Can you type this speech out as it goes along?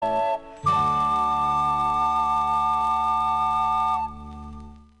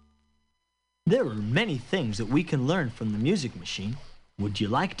There are many things that we can learn from the music machine. Would you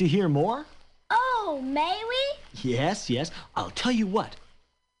like to hear more? Oh, may we? Yes, yes. I'll tell you what.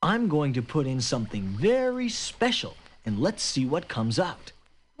 I'm going to put in something very special, and let's see what comes out.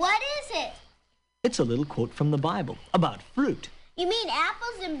 What is it? It's a little quote from the Bible about fruit. You mean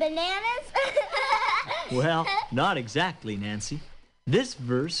apples and bananas? Well, not exactly, Nancy. This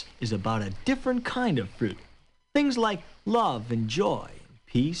verse is about a different kind of fruit. Things like love and joy,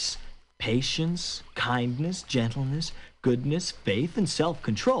 peace, patience, kindness, gentleness, goodness, faith, and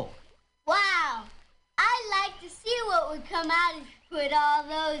self-control. Wow! I'd like to see what would come out if you put all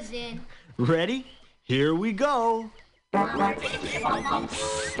those in. Ready? Here we go. Took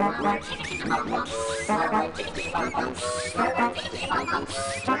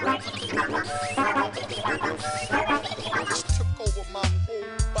over my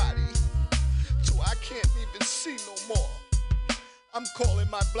whole body till I can't even see no more. I'm calling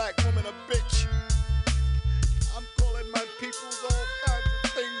my black woman a bitch. I'm calling my peoples all kinds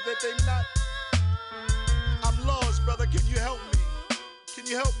of things that they not. I'm lost, brother. Can you help me? Can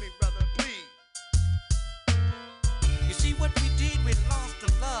you help me, brother? Please. You see what we did? We lost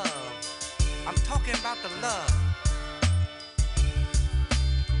the love. I'm talking about the love.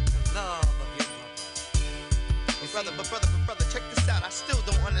 The love of your brother. But brother, check this out. I still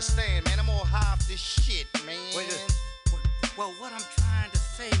don't understand, man. I'm all high off this shit, man. Well, what I'm trying to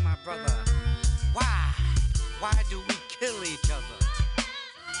say, my brother, why do we kill each other?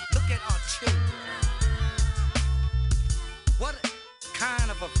 Look at our children. What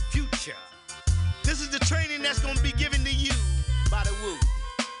kind of a future? This is the training that's gonna be given to you by the Wu,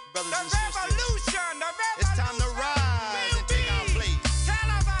 brothers and sisters. The revolution. It's time to rise and take our place,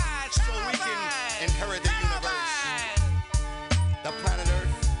 so we can inherit the universe. The planet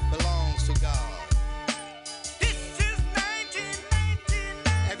Earth belongs to God. This is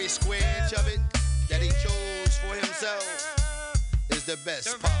 1999. Every square inch of it that He chose for Himself is the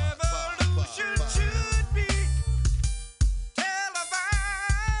best part. Should be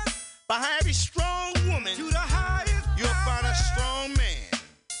televised. Behind every strong woman, To the highest you'll find a strong man.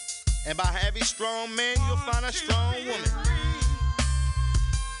 And by every strong man, you'll find a strong woman.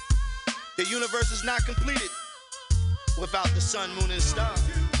 The universe is not completed without the sun, moon, and stars.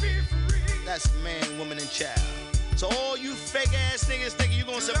 That's man, woman, and child. So all you fake ass niggas thinking you're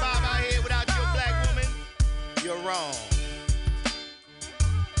gonna survive out here without your black woman, you're wrong.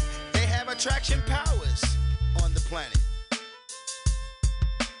 They have attraction powers on the planet.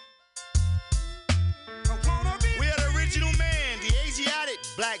 We are the original man, the Asiatic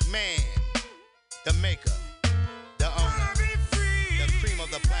black man, the maker, the owner, the cream of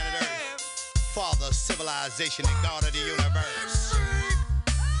the planet Earth, father of civilization and God of the universe.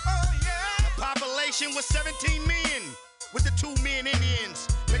 The population was 17 million, with the 2 million Indians,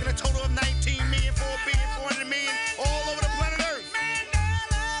 making a total of 19 million, 4 billion, 400 million, all over the planet Earth.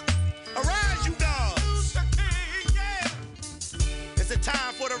 Arise, you gods! It's the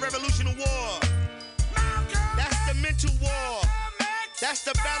time for the revolutionary war. That's the mental war. That's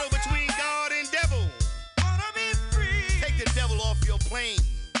the battle between God and devil. Take the devil off your plane.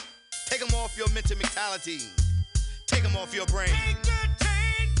 Take him off your mental mentality. Take him off your brain.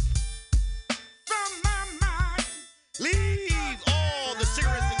 Leave all the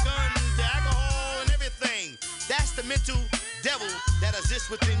cigarettes, the guns, the alcohol, and everything. That's the mental devil that exists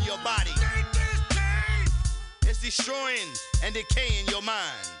within your body. It's destroying and decaying your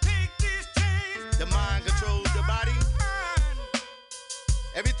mind. The mind controls the body.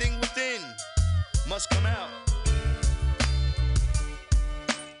 Everything within must come out.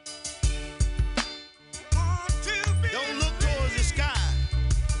 Don't look towards the sky,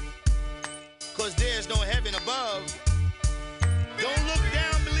 'cause there's no heaven above. Don't look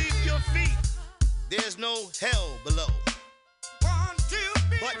down beneath your feet. There's no hell below.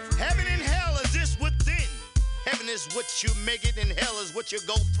 But heaven and hell exist within. Heaven is what you make it, and hell is what you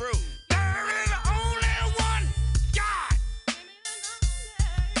go through. There is only one God.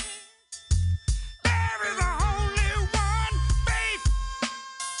 There is only one faith.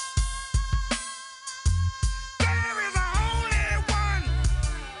 There is only one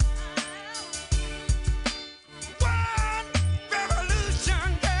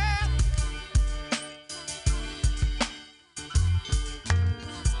revolution, yeah.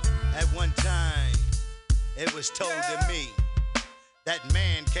 At one time, it was told to me that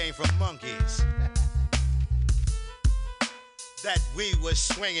man came from monkeys, that we was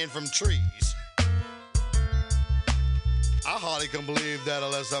swinging from trees. I hardly can believe that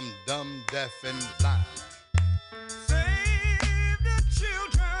unless I'm dumb, deaf, and blind. Save the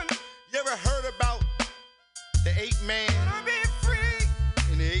children. You ever heard about the 8 man Wanna be free.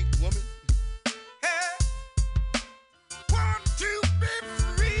 and the 8 woman?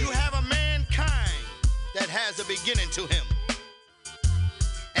 beginning to him.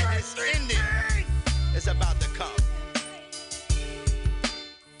 And his ending is about to come.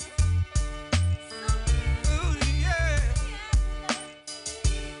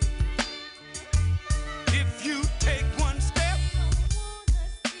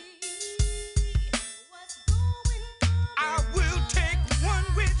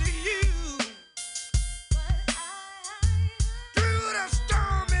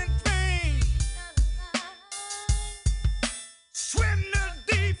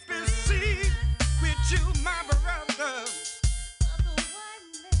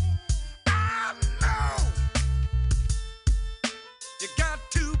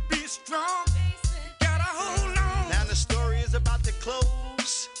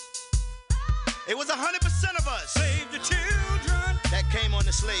 It was 100% of us. Save the children that came on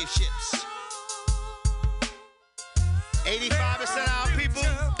the slave ships. 85% of our people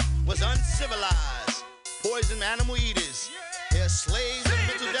was uncivilized, poison animal eaters. They're slaves of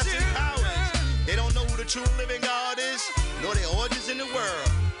mental destiny powers. They don't know who the true and living God is, nor their origins in the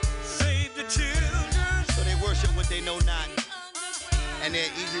world. Save the children. So they worship what they know not, and they're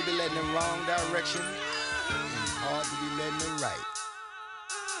easy to be led in the wrong direction and hard to be led in the right.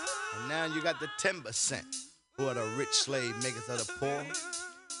 And now you got the 10% who are the rich slave makers of the poor,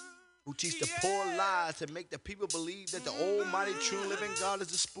 who teach the poor lies to make the people believe that the almighty true living God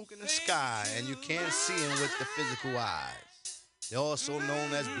is a spook in the sky and you can't see him with the physical eyes. They're also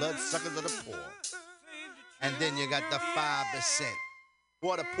known as bloodsuckers of the poor. And then you got the 5%, who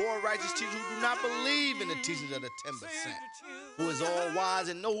are the poor righteous teachers who do not believe in the teachings of the 10%, who is all wise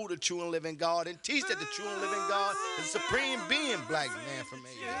and know who the true and living God and teach that the true and living God is the supreme being, black man from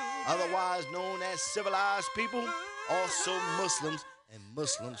Asia, otherwise known as civilized people, also Muslims and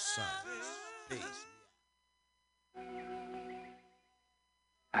Muslim sons. Peace.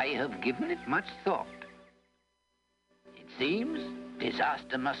 I have given it much thought. It seems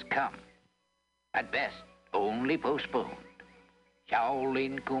disaster must come. At best, only postponed.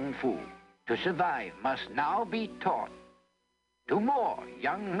 Shaolin Kung Fu, to survive, must now be taught to more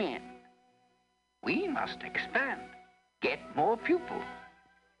young men. We must expand, get more pupils,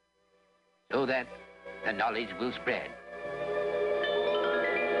 so that the knowledge will spread.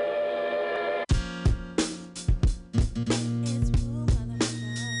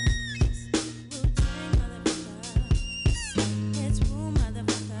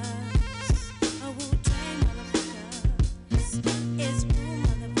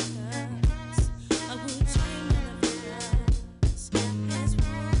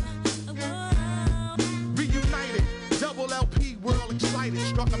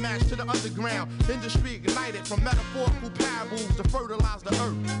 Industry ignited from metaphorical parables to fertilize the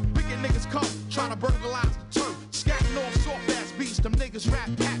earth. Wicked niggas come trying to burglarize the turf. Scatting off soft-ass beats, them niggas rap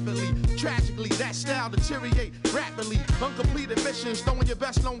happily. Tragically, that style deteriorate rapidly. Uncompleted missions, throwing your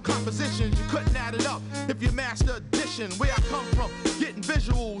best-known compositions. You couldn't add it up if you master addition. Where I come from, getting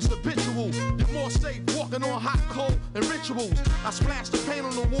visuals, habitual. You're more safe walking on hot coal and rituals. I splashed the paint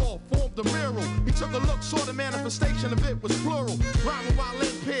on the wall, formed a mural. He took a look, saw the manifestation of it was plural. Rhyming while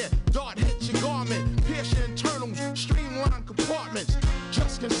impaired, dart hits your garment. Pierce your internals, streamline compartments.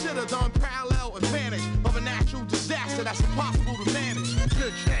 Just consider the unparalleled advantage of a natural disaster that's impossible to manage.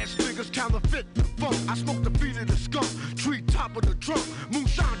 Bitch ass niggas counterfeit the funk. I smoke the feet of the skunk, tree top of the trunk.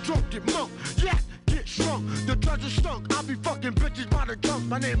 Moonshine drunk, get monk, yeah, get shrunk. The treasure stunk, I be fucking bitches by the junk.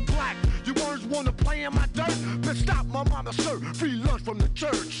 My name Black, you words wanna play in my dirt? Bitch, stop, my mama serve free lunch from the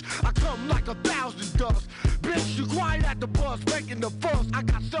church. I come like 1,000 dust. Bitch, you quiet at the bus, making the fuss. I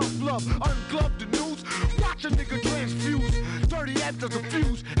got self-love, ungloved the news. Watch a nigga transfuse. 30 after the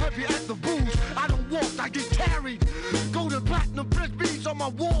fuse, heavy at the booze. I don't walk, I get carried. Golden platinum frisbees on my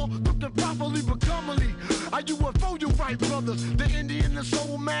wall, looking properly but comely. I UFO you right, brothers. The Indian and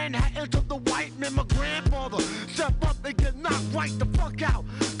soul man had entered the white man, my grandfather. Step up and get knocked right the fuck out.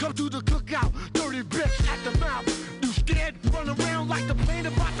 Come to the cookout, dirty bitch at the mouth. You scared? Run around like the plane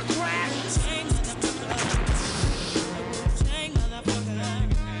about to crash.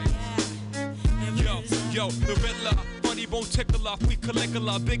 Yo, the Riddler, funny bone tickler, free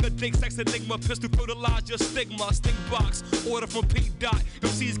caligula, bigger dick, sex enigma, pistol fertilize your stigma, stink box, order from P. Dot.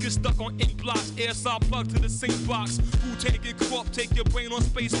 MCs get stuck on ink blocks, air saw plug to the sink box. Who take it crop, take your brain on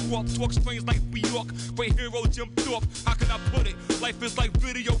space warp, talk strange like New York, great hero Jim Thorpe. How can I put it? Life is like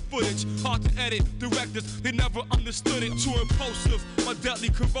video footage, hard to edit. Directors, they never understood it. Too impulsive, my deadly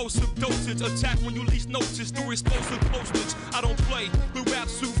corrosive dosage. Attack when you least notice through explosive postage. I don't play with rap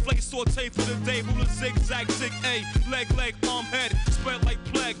souffle, saute for the day, rule a zigzag, zig A, leg, arm, head, spread like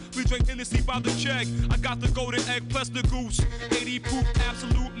plague. We drink Hennessy by the keg. I got the golden egg plus the goose. 80 proof,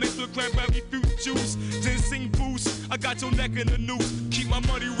 absolute, mixed with cranberry fruit juice. Ginseng booze, put your neck in the noose. Keep my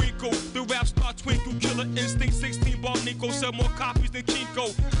money wrinkled. The rap star twinkle. Killer instinct 16 bar Nico. Sell more copies than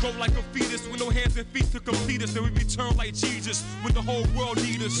Kinko. Grow like a fetus with no hands and feet to complete us. Then we return like Jesus when the whole world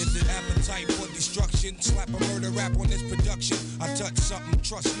need us. Is it appetite for destruction? Slap a murder rap on this production. I touch something,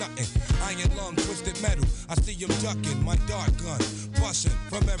 trust nothing. Iron lung, twisted metal. I see him ducking. My dart gun. Busting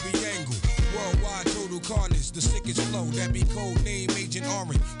from every angle. Worldwide total carnage. The sickest flow. That be code name Agent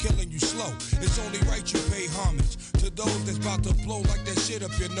Orange. Killing you slow. It's only right you pay homage to those that's about to blow like that shit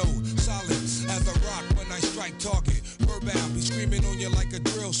up your nose. Solid as a rock when I strike target. Verbal be screaming on you like a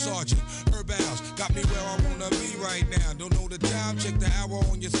drill sergeant. Herbals got me where I wanna be right now. Don't know the time, check the hour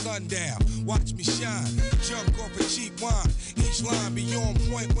on your sundial. Watch me shine, junk off a cheap wine. Each line be on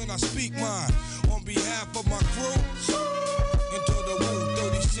point when I speak mine. On behalf of my crew, into the woo,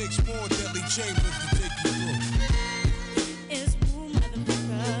 36 more deadly chambers to take you through. It's woo,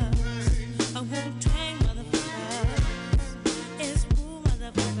 motherfuckers. I won't tang, motherfuckers. It's woo,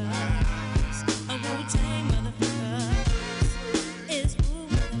 motherfuckers. I won't tang, motherfuckers. It's woo,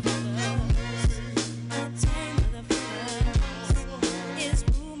 motherfuckers. I tang, motherfuckers. It's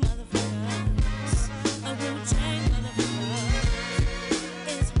woo, motherfuckers. I won't tang, motherfuckers.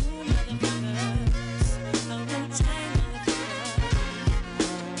 It's woo, motherfuckers. I won't tang, motherfuckers.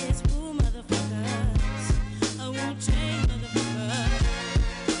 It's woo, motherfuckers. I won't tang, motherfuckers.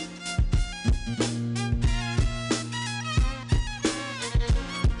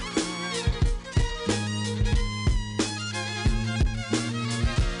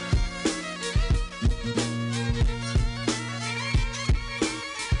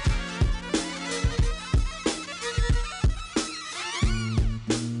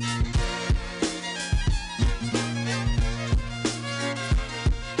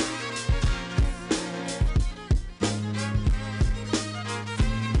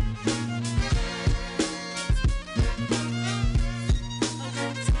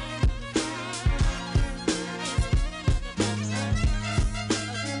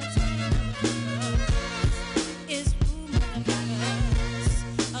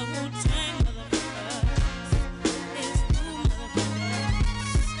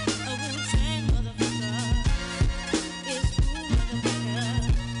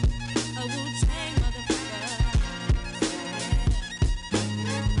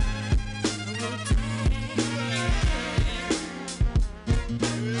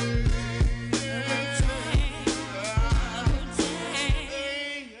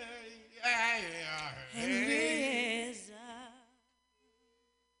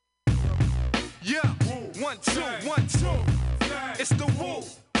 Yeah, 1, 2, 1, 2. It's the woo,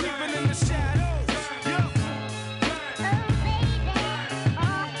 creeping in the shadows. Yeah.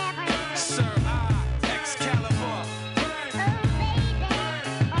 Sir I, Excalibur.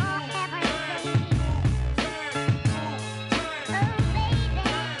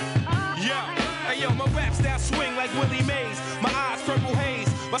 Yeah, hey yo, my rap style swing like Willie Mays. My eyes purple haze,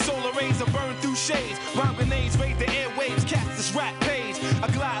 my solar rays are burned through shades. Rhyme grenades raid the airwaves, cast this rap page. I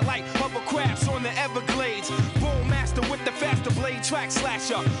glide like hovercrafts on the Everglades. Bone master with the faster blade, track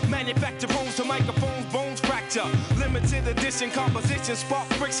slasher. Manufacture homes to microphones, bones fracture. Limited edition composition, spark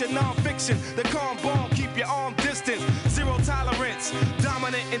friction, non-fiction. The calm bomb, keep your arm distance. Zero tolerance,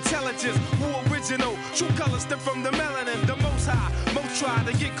 dominant intelligence. Who original, true colors stem from the melanin. The most high, most try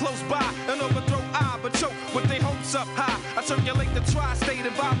to get close by and overthrow I, but choke with their hopes up high. I circulate the tri-state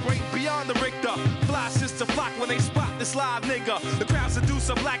and vibrate beyond the Richter. Fly sister flock when they spot this live nigga. The crowd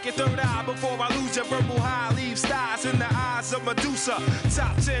seducer, black your third eye before I lose your verbal high. Leave stars in the eyes of Medusa.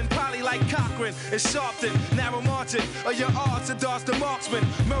 Top 10, poly like Cochran and Sharpton. Narrow margin of your odds to dodge the marksman.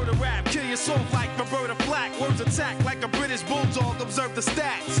 Murder rap, kill your soft like Roberta Flack. Words attack like a British bulldog. Observe the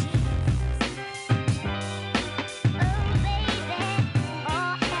stats.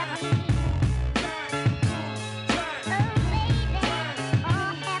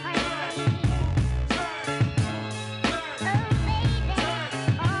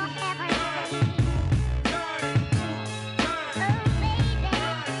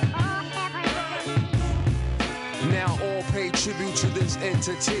 Tribute to this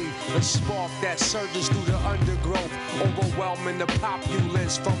entity, a spark that surges through the undergrowth, overwhelming the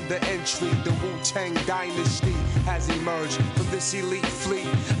populace from the entry. The Wu-Tang dynasty has emerged from this elite fleet.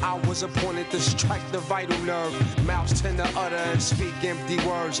 I was appointed to strike the vital nerve. Mouths tend to utter and speak empty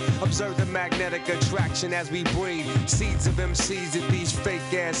words. Observe the magnetic attraction as we breathe. Seeds of MCs that these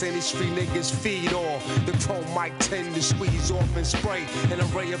fake ass industry niggas feed off. The chrome mic tend to squeeze off and spray an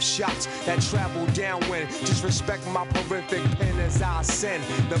array of shots that travel downwind. Just respect my horrific pen as I send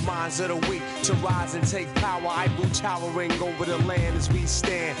the minds of the weak to rise and take power. I grew towering over the land as we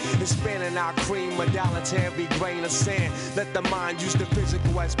stand, expanding our cream of dollar to every grain of sand. Let the mind use the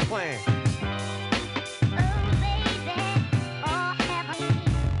physical as planned.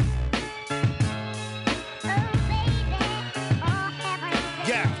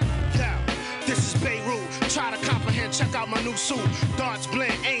 Check out my new suit. Darts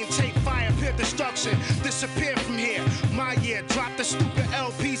blend, aim, take fire, peer destruction. Disappear from here. My year, drop the stupid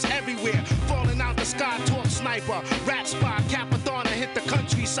LPs everywhere. Falling out the sky, talk sniper. Rap spot, Capadonna hit the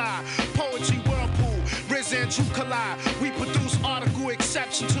countryside. Poetry whirlpool, RZA and True collide. We produce article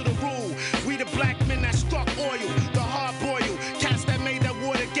exception to the rule. We the black men that struck oil, the hard boil. Cats that made that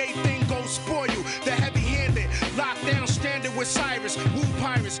Watergate thing go spoil. The heavy-handed, locked down, stranded with Cyrus. Woo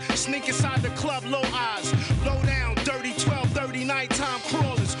pirates, sneak inside the club, low eyes. Low down, dirty 12:30 nighttime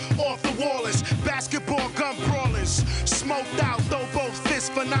crawlers. Off the wallers, basketball gun brawlers. Smoked out, throw both fists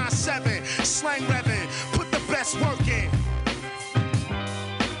for 9-7. Slang revving, put the best work in.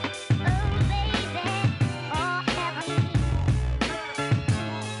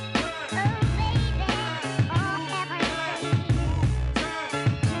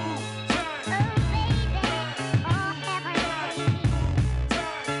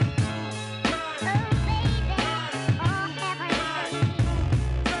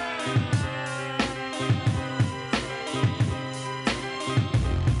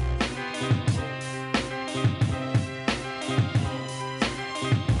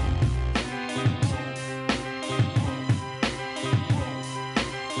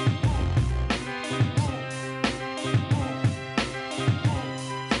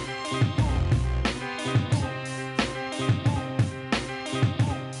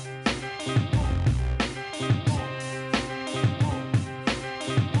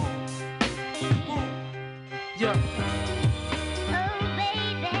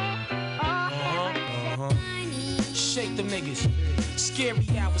 Shake them niggas. Scary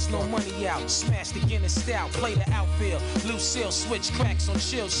hours, no money out. Smash the Guinness style, play the outfield. Lucille switch cracks on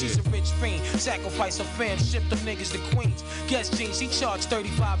chill. She's a rich fiend. Sacrifice her fam, ship them niggas to Queens. Guest jeans, he charged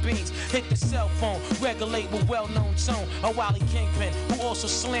 35 beans. Hit the cell phone, regulate with well-known tone. A Wally Kingpin, who also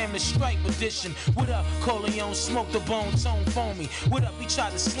slammed the Stripe edition. What up, Corleone, smoke the bone, tone foamy. What up, he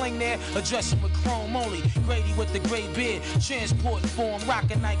tried to sling there, address him with chrome only. Grady with the gray beard, transport form,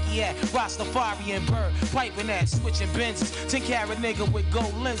 rockin' Nike hat. Rastafari and Bird, piping that, switching Benzes. 10-carat nigga with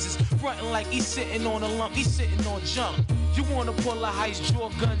gold lenses, frontin' like he's sitting on a lump, he's sitting on junk. You wanna pull a heist, draw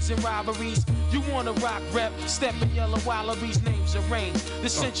guns and robberies. You wanna rock rep, step in yellow wallabies, names arranged. The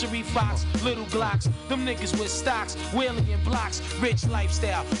Century Fox, little Glocks, them niggas with stocks, wheeling in blocks, rich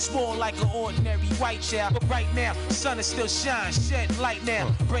lifestyle, small like an ordinary white child. But right now, sun is still shine, shed light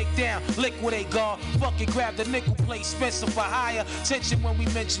now, break down, liquidate guard, fucking grab the nickel plate, Spencer for hire. Tension when we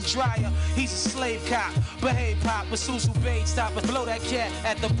mention Dryer, he's a slave cop, behave pop, with Suzu Bade, stop and blow that cat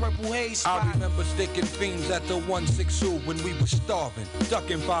at the Purple Haze spot. I remember sticking fiends at the 162 when we was starving,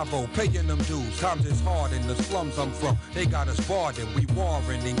 ducking 5-0, paying them dues. Times is hard in the slums I'm from. They got us barred and we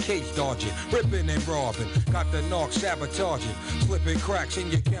warring and cage dodging, ripping and robbing. Got the narc sabotaging, slipping cracks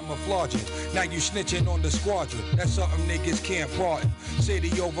in your camouflaging. Now you snitching on the squadron. That's something niggas can't pardon.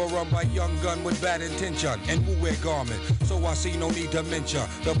 City overrun by young gun with bad intention and woo wear garment. So I see no need to mention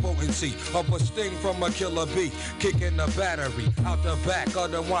the potency of a sting from a killer bee, kicking the battery out the back of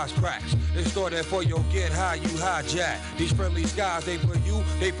the watch cracks. They store that for your get high, you hijack. These friendly skies, they for you,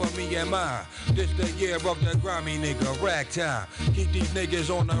 they for me and mine. This the year of the grimy nigga, ragtime. Keep these niggas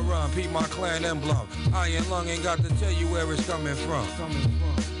on the run, peep my clan emblem. Iron lung ain't got to tell you where it's coming from.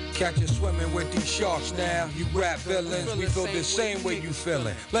 Catch you swimming with these sharks now. You rap villains, we feel the same way you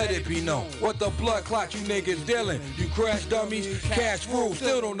feeling. Let it be known, what the blood clot you niggas dealing. You crash dummies, cash rules,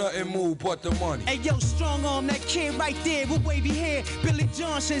 still don't nothing move but the money. Hey yo, strong arm that kid right there with wavy hair. Billy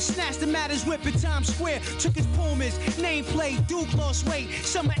Johnson snatched the matters whip in Times Square. Took his Pumas, nameplate, Duke lost weight.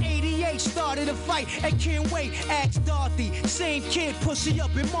 Summer 88 started a fight at Can't Wait. Asked Dorothy, same kid, pussy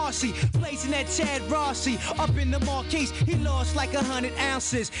up in Marcy. Blazing at Ted Rossi, up in the Marquise. He lost like 100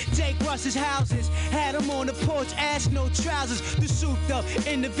 ounces. Jake Russ's houses, had him on the porch, ass no trousers. The souped up,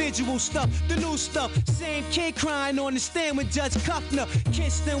 individual stuff, the new stuff. Same kid crying on the stand with Judge Kuffner.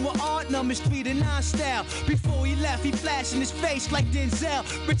 Kissed him with art numbers 3 to 9 style. Before he left, he flashed in his face like Denzel.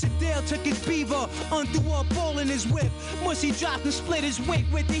 Richard Dale took his beaver, undrew a ball in his whip. Mushy dropped and split his wick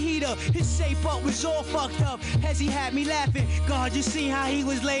with the heater. His shape up was all fucked up as he had me laughing. God, you seen how he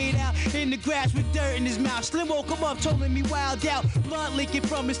was laid out in the grass with dirt in his mouth. Slim woke him up, told him he wild out. Blood leaking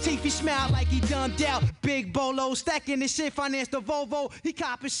from his teeth, he smiled like he dumbed out. Big bolo, stacking his shit, financed the Volvo. He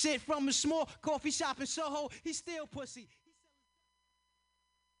copping shit from a small coffee shop in Soho. He still pussy.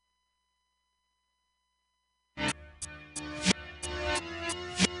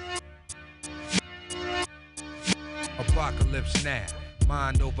 Apocalypse now.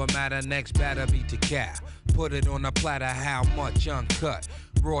 Mind over matter, next batter be to cow. Put it on a platter, how much uncut?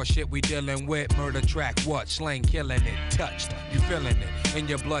 Raw shit we dealing with, murder track, what? Slang killing it, touched, you feeling it in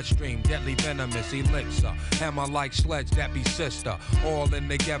your bloodstream, deadly venomous elixir. Hammer like sledge, that be sister. All in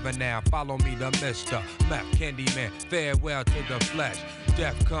together now, follow me the mister. Map Candyman, farewell to the flesh.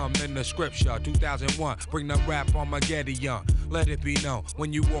 Death come in the scripture, 2001, bring the rap Armageddon. Let it be known,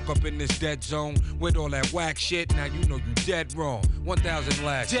 when you walk up in this dead zone, with all that whack shit, now you know you dead wrong. 1,000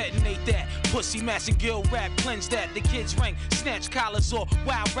 lash. Detonate that, pussy mass and gill rap, cleanse that. The kids rank, snatch collars off,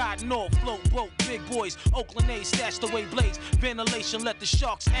 wild riding off, float boat, big boys, Oakland A's, stashed away blades, ventilation, let the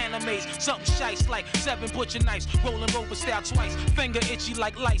sharks animate. Something shice like 7 butcher knives, rolling rover style twice, finger itchy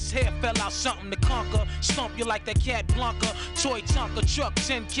like lice, hair fell out, something to conquer, stomp you like that cat Blanca, toy Tonka, truck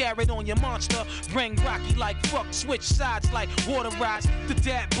 10 carat on your monster, bring rocky like fuck, switch sides like water rides, the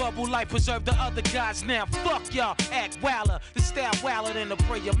dad bubble like preserve the other guys, now fuck y'all, act wilder, the style wilder than the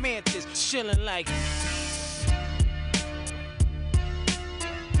prayer mantis, chilling like.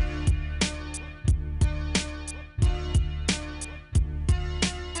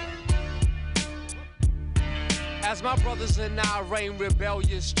 As my brothers and I reign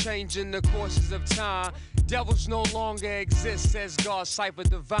rebellious, changing the courses of time. Devils no longer exist, says God, cipher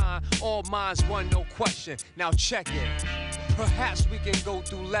divine. All minds one, no question. Now check it. Perhaps we can go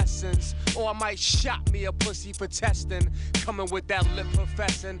through lessons, or I might shot me a pussy for testing. Coming with that lip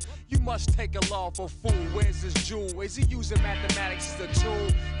professing. You must take a law for fool. Where's his jewel? Is he using mathematics as a tool?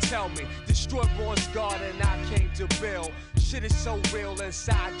 Tell me, destroy Born's God and I came to build. Shit is so real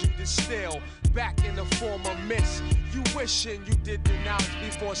inside you to still. Back in the form of mist. You wishing you did the knowledge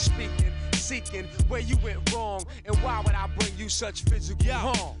before speaking. Seeking where you went wrong, and why would I bring you such physical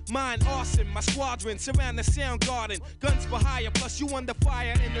harm? Mine arson, my squadron surround the sound garden. Guns for hire, plus you under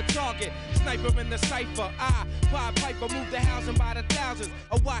fire in the target. Sniper in the cipher, I, Pied Piper, move the housing by the thousands.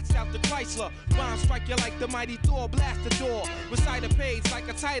 I watched out the Chrysler, bomb strike you like the mighty Thor, blast the door. Recite a page like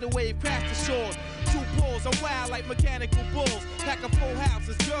a tidal wave, past the shores. 2 pulls, I'm wild like mechanical bulls. Pack a full house,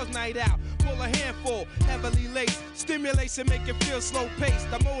 it's girls' night out. Pull a handful, heavily laced. Stimulation make it feel slow paced.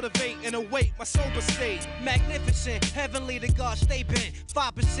 I motivate and await my sober state. Magnificent, heavenly the God stay bent.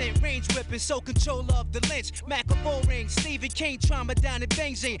 5% range whipping, so control of the lynch. Macabre ring, Stephen King trauma down in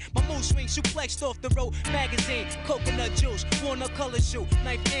Benzine. My mood swing suplexed off the road magazine. Coconut juice, walnut color shoe,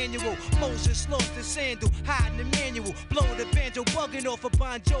 9th annual. Moses lost the sandal, hiding the manual. Blow the banjo, bugging off of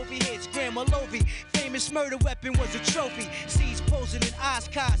Bon Jovi hits. Grandma Lovey, famous murder weapon was a trophy. Seeds posing in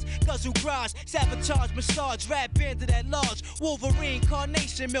Oscars, guzzle garage, sabotage, massage, rap bandit at large. Wolverine,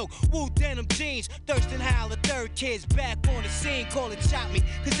 carnation milk, woo denim jeans. Thurston Howell, the third kid's back on the scene. Call it chop me,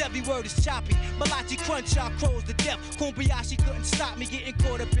 cause every word is choppy. Malachi crunch out crows to death. Kumbayashi couldn't stop me getting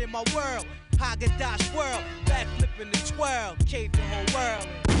caught up in my world. Haagen-Dazs swirl, back flipping the twirl. Cave the whole world.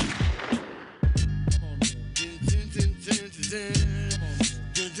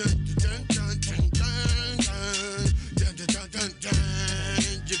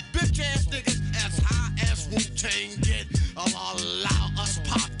 You bitch ass niggas as high as Wu-Tang get. Allow us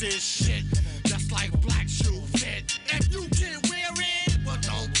pop this shit just like black shoe fit. If you can't wear it, well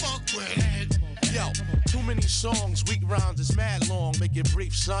don't fuck with it. Yo, too many songs, weak rhymes is mad long. Make it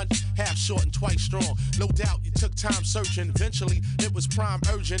brief, son, half short and twice strong. No doubt you took time searching. Eventually, it was prime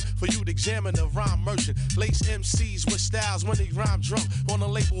urgent for you to examine the rhyme merchant. Lace MCs with styles when they rhyme drunk. On a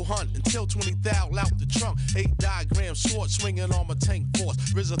label hunt until 20 thou out the trunk. 8 diagram sword swinging on my tank force.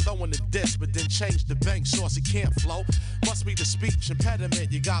 RZA throwing the disc, but then changed the bank source. It can't flow. Must be the speech impediment.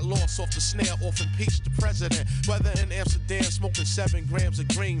 You got lost off the snare, off impeached the president. Whether in Amsterdam, smoking 7 grams of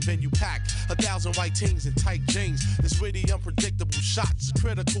green, then you pack 1,000 white teens in tight jeans. This witty, unpredictable shots is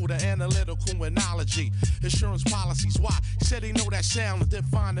critical to analytical analogy. Insurance policies, why? Said he know that sound, didn't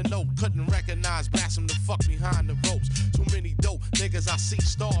find a note. Couldn't recognize, blast him the fuck behind the ropes. Too many dope niggas I see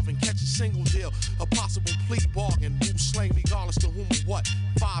starving. Catch a single deal, a possible plea bargain. Who slain regardless to whom or what.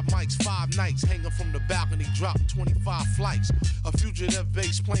 5 mics, 5 nights, hanging from the balcony, dropping 25 flights. A fugitive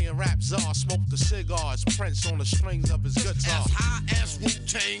bass playing rap czar, smoked the cigars, Prince on the strings of his guitar. As high as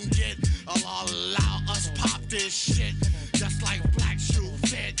Wu-Tang get, allow us pop this shit just like black shoe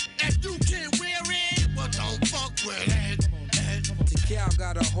fit. If you can't wear it, well don't fuck with it. To Cal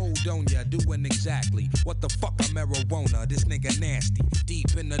got a hold on ya, doing exactly what the fuck a marijuana. This nigga nasty,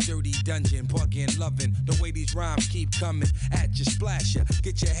 deep in the dirty dungeon, bugging, loving the way these rhymes keep coming at you, splash ya,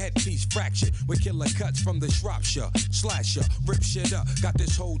 get your headpiece fractured with killer cuts from the Shropshire, slasher, rip shit up, got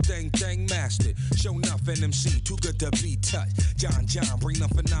this whole thing mastered. Show nothing MC, too good to be touched. John, bring the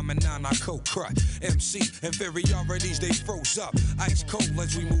phenomenon I co-crush. MC, inferiorities they froze up, ice cold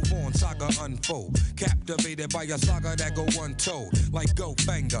as we move on, saga unfold. Captivated by a saga that go untold, like Go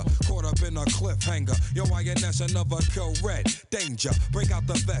Banger, caught up in a cliffhanger. Yo, INS another co-red, danger, break out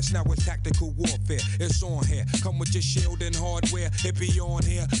the vest, now it's tactical warfare. It's on here, come with your shield and hardware. It be on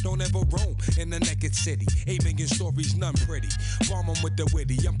here, don't ever roam in the naked city. 8 million stories, none pretty. Bomb 'em with the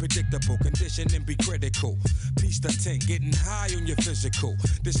witty, unpredictable, conditioning be critical. Piece the 10, getting high on your physical.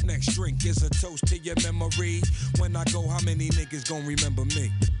 This next drink is a toast to your memory. When I go, how many niggas gon' remember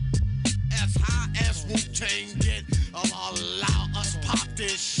me? As high as Wu-Tang get, allow us pop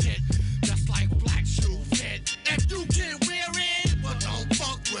this shit. Just like black shoe fit. If you can wear it, well don't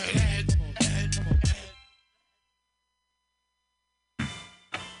fuck with it.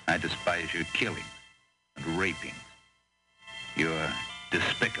 I despise your killing and raping. You're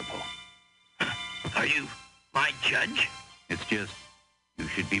despicable. Are you my judge? It's just, you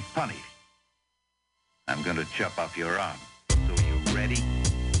should be punished. I'm gonna chop off your arm. So you ready?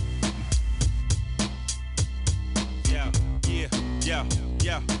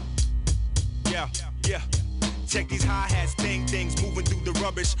 Yeah. Check these hi-hats, things moving through the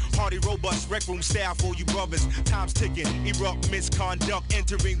rubbish. Hardy, robust, rec room style for you brothers. Time's ticking, erupt, misconduct.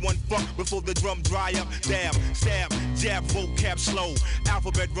 Entering one fuck before the drum dry up. Dab, stab, jab, vocab slow.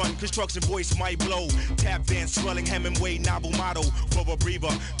 Alphabet run, construction voice might blow. Tap dance, swelling Hemingway, novel motto. For a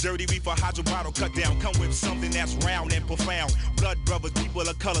breather, dirty reefer, hydro bottle, cut down. Come with something that's round and profound. Blood brothers, people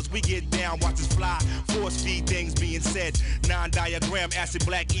of colors, we get down, watch us fly. Force feed things being said. Non-diagram, acid,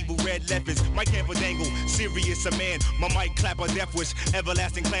 black, evil, red leopards. My camper dangle, serious a man. My mic clapper, death wish,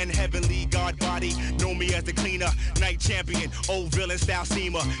 everlasting clan, heavenly god body. Know me as the cleaner, night champion, old villain style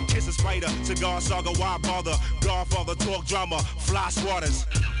steamer. Kiss a spider, cigar saga, why bother? Godfather, talk drama, fly swatters.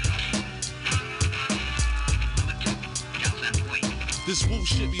 This woo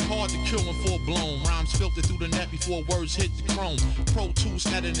shit be hard to kill when full blown. Rhymes filtered through the net before words hit the chrome. Pro Tools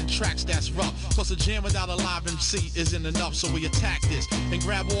editing tracks that's rough. Cause a jam without a live MC isn't enough, so we attack this and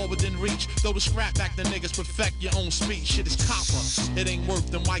grab all within reach. Throw the scrap back the niggas, perfect your own speech. Shit is copper. It ain't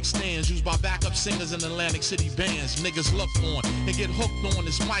worth the mic stands used by backup singers in Atlantic City bands. Niggas look on and get hooked on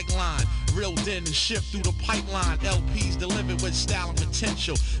this mic line. Reeled in and shift through the pipeline. LPs delivered with style and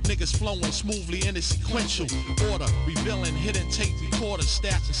potential. Niggas flowing smoothly in a sequential order. Revealing hidden tape recorders,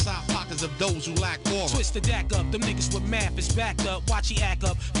 stats inside pockets of those who lack aura. Twist the deck up, them niggas with math is backed up. Watch he act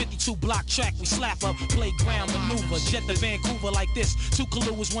up, 52 block track, we slap up. Playground maneuver, jet to Vancouver like this. 2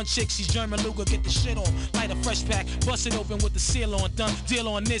 Kaluas, 1 chick, she's German Luger. Get the shit on, light a fresh pack, bust it open with the seal on. Done, deal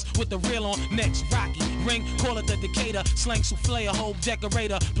on this with the reel on. Next, Rocky, ring, call it the Decatur. Slang souffle, a whole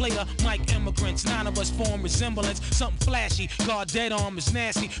decorator. Player, Mike immigrants, 9 of us form resemblance. Something flashy, guard dead arm is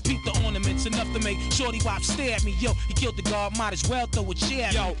nasty. Peep the ornaments, enough to make Shorty Wop stare at me. Yo, he killed the guard, might as well throw a chair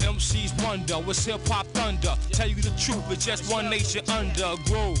at me. Yo, MCs wonder, what's hip-hop thunder? Tell you the truth, it's just one nation under a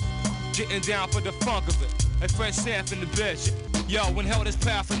groove. Getting down for the funk of it. And Fred Sanf in the bitch. Yo, when held is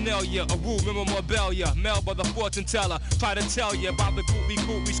paraphernalia, a rule memorabilia, mailed by the fortune teller. Try to tell you about the group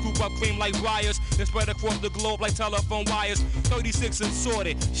we scoop up cream like wires, then spread across the globe like telephone wires. 36 and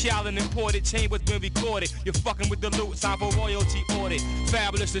sorted, shouting imported, chambers been recorded. You're fucking with the loot, time for royalty audit.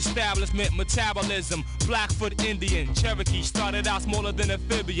 Fabulous establishment, metabolism, Blackfoot Indian, Cherokee, started out smaller than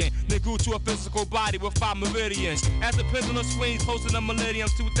amphibian, then grew to a physical body with 5 meridians. As the pendulum swings, posting the millennium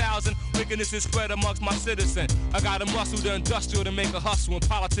 2000, wickedness is spread amongst my citizen. I got a muscle, the industrial to make a hustle and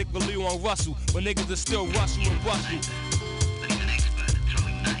politic with Leo on Russell, but niggas are still Russell and Russell.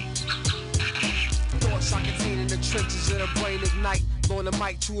 Thoughts I contain in the trenches of the brain ignite. On the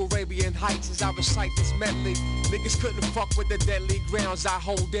mic to Arabian Heights as I recite this medley. Niggas couldn't fuck with the deadly grounds I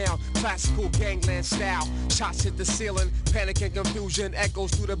hold down. Classical gangland style. Shots hit the ceiling. Panic and confusion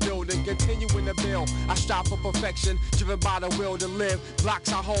echoes through the building. Continuing to build. I strive for perfection. Driven by the will to live.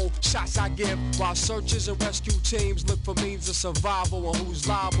 Blocks I hold. Shots I give. While searchers and rescue teams look for means of survival. And who's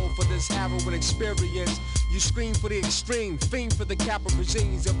liable for this harrowing experience. You scream for the extreme. Fiend for the capital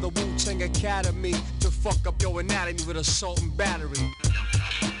regimes of the Wu-Tang Academy. To fuck up your anatomy with assault and battery.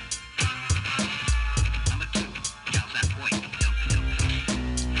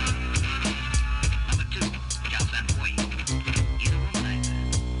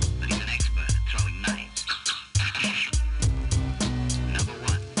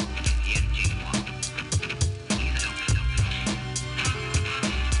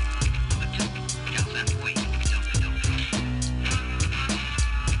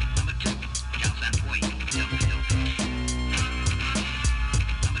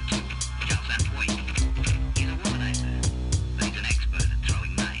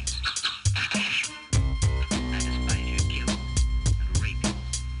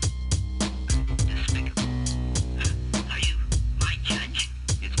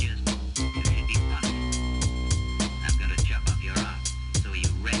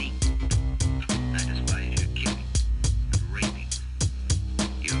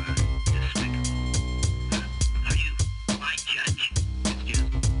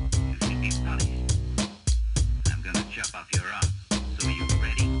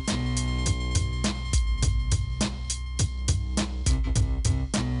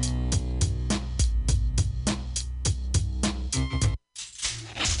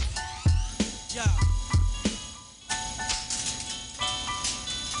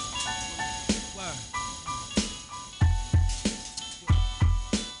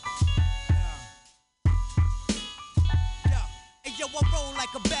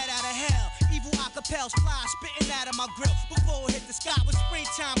 like a bat out of hell. Evil acapels fly, spitting out of my grill. Before it hit the sky with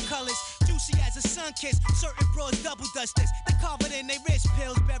springtime colors. Juicy as a sun kiss, certain broads double dust this. They carve it in their wrist,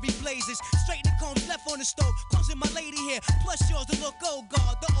 Pillsbury blazes. Straighten the combs left on the stove, closing my lady here. Plus yours to look old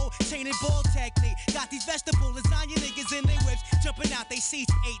guard, the old chain and ball technique. Got these vegetable lasagna niggas in they whips, jumping out they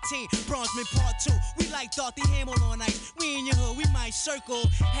seats 18. Bronzeman part 2, we like Dorothy Hamill on ice. We in your hood, we might circle.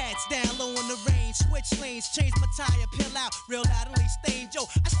 Hats down low on the range, switch lanes, change my tire, peel out, real loud and leave stain. Yo,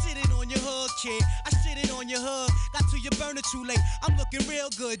 I sit it on your hood, kid. I sit it on your hood. Got to your burner too late. I'm looking real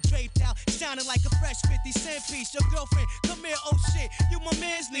good, draped out, shining like a fresh 50-cent piece. Your girlfriend, come here, oh shit, you my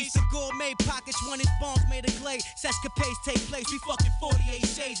man's niece. The gourmet pockets, 1 inch bombs made of clay. Sescapades take place, we fucking 48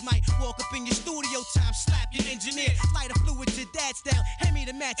 shades. Might walk up in your studio time, slap your engineer. Light a fluid, your dad's down, hand me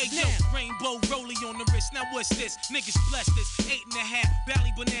the match now. Rainbow rollie on the wrist, now what's this? Niggas blessed this, 8.5,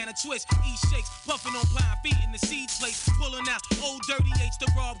 Bally banana twist, eat shakes, puffing on pine feet in the seed plate, pulling out old dirty H to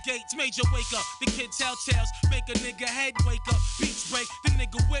rob gates, major wake up, the kid tell tales, make a nigga head wake up, beats break, the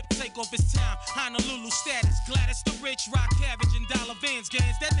nigga whip, take off his time, Honolulu status, Gladys the rich, rock cabbage and dollar vans,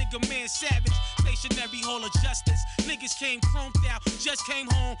 gans, that nigga man savage, stationary hall of justice, niggas came chromed out, just came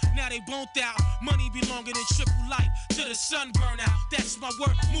home, now they boned out, money belonging in triple life, to the sun burn out, that's my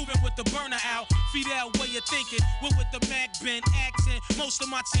work, moving with the burner out, Fidel way of thinking, we're with the Mac Ben accent, most of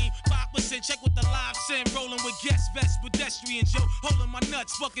my team, 5%, check with the live sin, rolling with guest vest, pedestrian Joe, holding my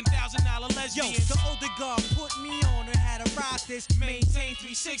nuts, fucking $1,000 lesbians. Yo, the older guard put me on and had to rock this, maintain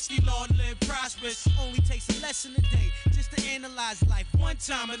 360, Lord, live prosperous, only takes a lesson a day, just to analyze life, one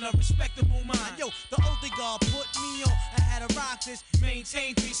time in a respectable mind. Yo, the older guard put me on and had to rock this,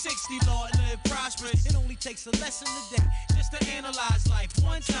 maintain 360, Lord, live prosperous, it only takes a lesson a day, just to analyze life,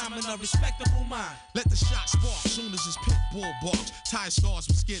 one time in a respectable mind. Let the shot spark soon as his pit bull barks. Tire stars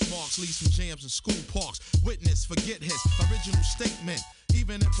with skid marks, leaves from jams in school parks. Witness, forget his original statement.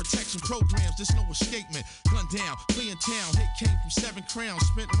 Even in protection programs, there's no escapement. Gun down, fleeing town, hit came from 7 crowns.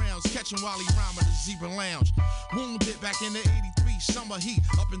 Spent rounds, catching while he rhymed at the Zebra Lounge. Wounded back in the 83 summer heat,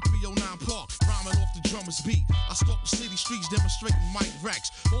 up in 309 Park, rhyming off the drummer's beat. I stalk the city streets, demonstrating Mike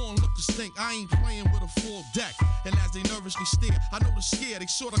Rex. Onlookers think I ain't playing with a full deck. And as they nervously stare, I know they're scared. They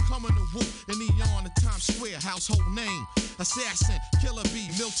sorta coming to whoop in neon in Times Square, household name. Assassin, killer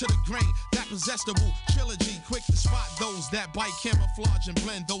bee, milk to the grain. That possessable trilogy, quick to spot those that bite camouflage and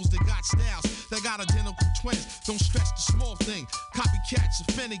blend. Those that got styles, that got identical twins. Don't stress the small thing. Copycats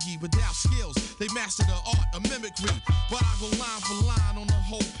are finicky without skills. They master the art of mimicry. But I go line for line on the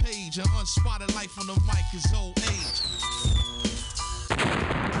whole page. An unspotted life on the mic is old age.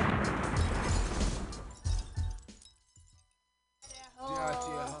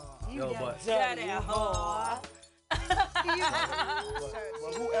 Yo, but well,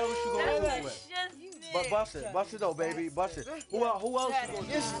 who else you gonna do with? But bust it though, baby, bust it. Who else you gonna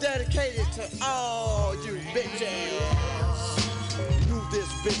do? It's dedicated to all you bitches. Knew this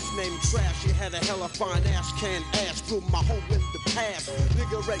bitch named Trash. She had a hella fine ass, can ass through my hole in the past.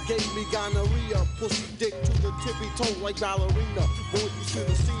 Niggerette gave me gonorrhea, pussy dick to the tippy toe like ballerina. Boy, you should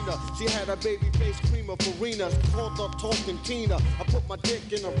have seen her. She had a baby face cream of Farina's, called her Talking Tina. I put my dick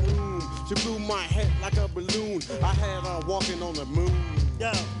in a room. She blew my head like a balloon. I had her walking on the moon.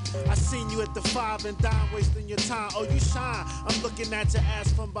 Yo, I seen you at the 5 and dime, wasting your time. Oh, you shine. I'm looking at your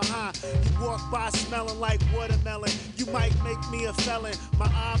ass from behind. You walk by smelling like watermelon. You might make me a felon. My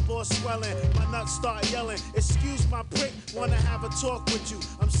eyeballs swelling, my nuts start yelling. Excuse my prick, wanna have a talk with you.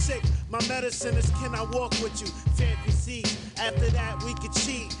 I'm sick, my medicine is can I walk with you? Fair physique, after that we could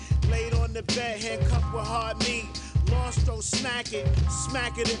cheat. Laid on the bed, handcuffed with hard meat. Long stroke, smack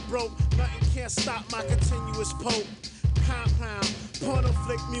it broke. Nothing can't stop my continuous poke. Compound, porno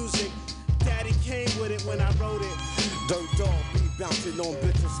flick music. Daddy came with it when I wrote it. Dirt dog be bouncing on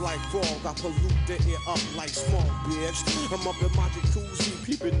bitches like frog. I pollute the air up like small bitch. I'm up in my jacuzzi,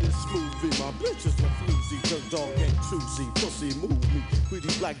 peeping this smoothie. My bitch is a floozy, dirt dog ain't choosy. Pussy move me, pretty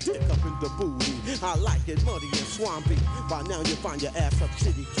black dick up in the booty. I like it muddy and swampy. By now you find your ass up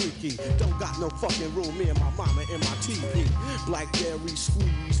shitty creaky. Don't got no fucking room, me and my mama in my TV. Blackberry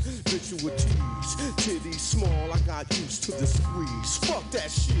squeeze, bitch you a tease. Titties small, I got used to the squeeze. Fuck that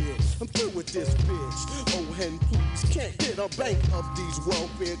shit, I'm through with this bitch. Oh hen please, can't get a bank of these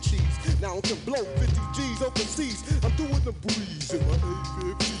welfare cheese. Now I can blow 50 G's overseas. I'm doing the breeze in my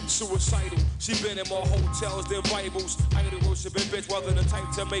A50 suicidal. She been in more hotels than Bibles. Idol worshiping bitch wasn't the type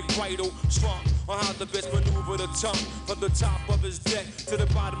to make vital. Strong on how the bitch maneuver the tongue from the top of his deck to the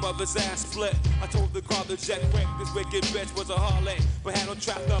bottom of his ass split. I told the guard the jet wreck. This wicked bitch was a harlot, but had him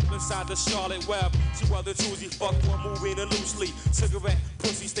trapped up inside the Charlotte web. She was a choosy fuck for moving and loosely. Cigarette,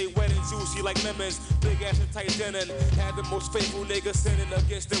 pussy stay wet and juicy like lemons. Big ass and tight denim. Had the most faithful niggas sinning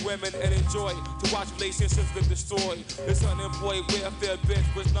against the women and enjoy to watch relationships get destroyed. This unemployed welfare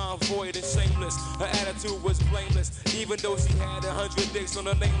bitch was non-void and shameless. Her attitude was blameless, even though she had 100 dicks on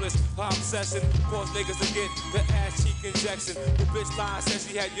her nameless. Her obsession caused niggas to get the ass cheek injection. The bitch lied, said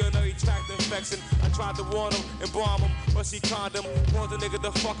she had urinary tract infection. I tried to warn him and bomb him, but she condom. Caused a nigga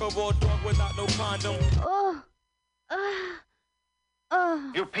to fuck a raw dog without no condom.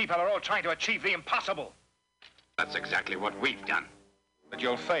 You people are all trying to achieve the impossible. That's exactly what we've done. But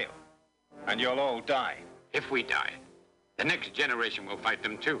you'll fail, and you'll all die. If we die, the next generation will fight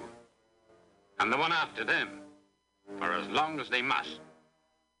them too. And the one after them, for as long as they must.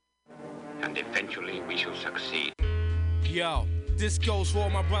 And eventually we shall succeed. Yo, this goes for all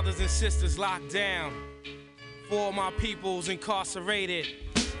my brothers and sisters locked down. For all my peoples incarcerated.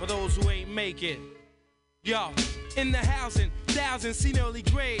 For those who ain't make it. Yo, in the housing, thousands seen early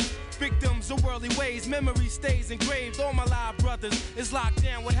grave. Victims of worldly ways, memory stays engraved. All my live brothers is locked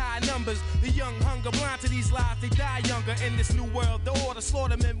down with high numbers. The young hunger blind to these lies, they die younger. In this new world, the order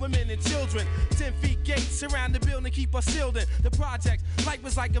slaughter men, women, and children. 10 feet gates surround the building, keep us sealed in. The project, life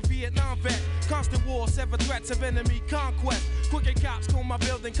was like a Vietnam vet. Constant war, sever threats of enemy conquest. Crooked cops call my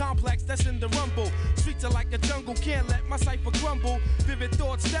building complex, that's in the rumble. Streets are like a jungle, can't let my cipher crumble. Vivid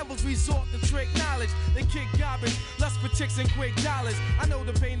thoughts, devils resort to trick knowledge. They kick garbage, lust for chicks and quick dollars. I know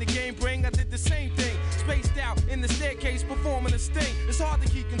the pain the game bring, I did the same thing. Spaced out in the staircase, performing a sting. It's hard to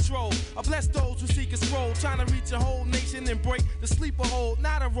keep control. I bless those who seek a scroll, trying to reach a whole nation and break the sleeper hold.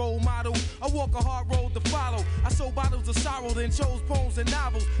 Not a role model, I walk a hard road to follow. I sold bottles of sorrow, then chose poems and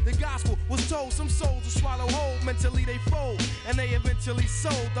novels. The gospel was told, some souls will swallow whole. Mentally they fold, and they eventually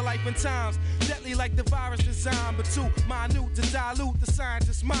sold the life and times. Deadly like the virus designed, but too minute to dilute the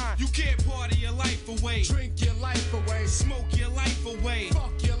scientist's mind. You can't party your life away, Drink your life away, smoke your life away,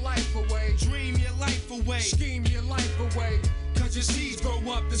 fuck your life away, dream your life away, scheme your life away. cause your seeds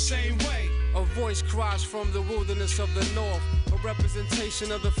grow up the same way. A voice cries from the wilderness of the north, a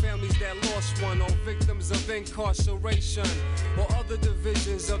representation of the families that lost one, or victims of incarceration, or other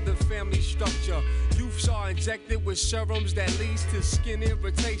divisions of the family structure. Youths are injected with serums that leads to skin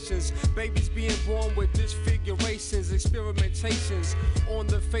irritations. Babies being born with disfigurations, experimentations on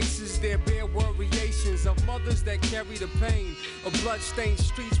the faces, their bare variations of mothers that carry the pain of bloodstained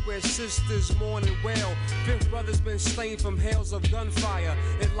streets where sisters mourn and wail. Fifth brother's been slain from hails of gunfire.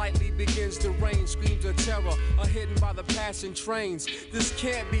 It lightly begins to rain, screams of terror are hidden by the passing trains. This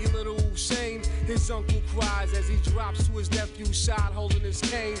can't be little Hussein. His uncle cries as he drops to his nephew's side holding his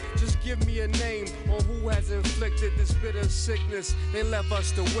cane. Just give me a name on who has inflicted this bitter sickness they left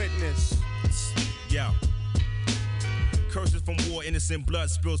us to witness. Yo. Curses from war, innocent blood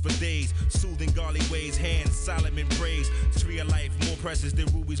spills for days. Soothing godly ways, hands, Solomon praise. Tree of life, more precious than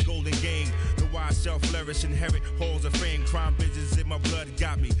ruby's golden game. The wise shall flourish, inherit halls of fame. Crime bitches in my blood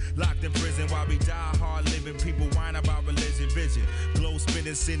got me locked in prison while we die hard living. People whine about religion, vision. Glow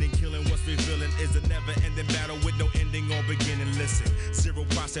spinning, sinning, killing. What's revealing is a never-ending battle with no ending or beginning. Listen, zero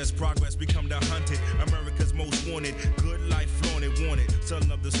process progress, become the hunted. America's most wanted. Good life flaunted, wanted.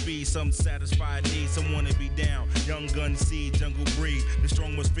 Some of the speed, some satisfied need. Some wanna be down. Young guns. Seed, jungle breed, the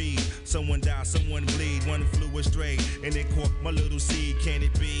strong must feed. Someone die, someone bleed, one flew astray, and it caught my little seed. Can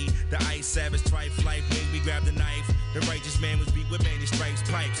it be? The ice savage trife life made me grab the knife. The righteous man was beat with many stripes,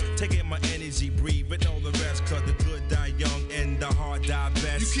 pipes. Taking my energy, breathe, but all the rest. Cause the good die young and the hard die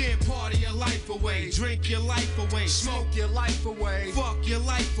best. You can't party your life away, drink your life away, Smoke your life away, fuck your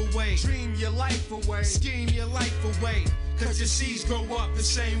life away, dream your life away, scheme your life away. Cause your seeds grow up the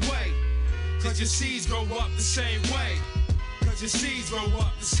same way. Cause your seeds grow up the same way. Cause your seeds grow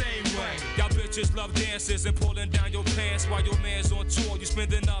up the same way. Y'all bitches love dances and pulling down your pants while your man's on tour. You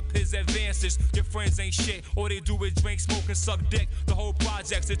spending up his advances. Your friends ain't shit. All they do is drink, smoke, and suck dick. The whole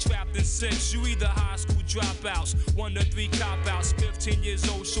project's a trapped in six. You either high school dropouts, 1 to 3 cop-outs, 15 years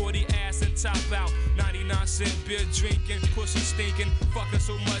old, shorty ass and top out. 99-cent beer drinking, pussy stinking, fucking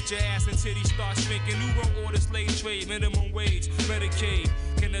so much your ass and titties start shrinking. New world order, slave trade, minimum wage, Medicaid.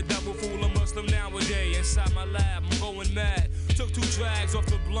 Can the devil fool a Muslim nowadays? Inside my lab, I'm going mad. Took 2 drags off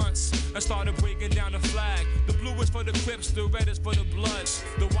the blunts and started breaking down the flag. The blue is for the Crips, the red is for the Bloods.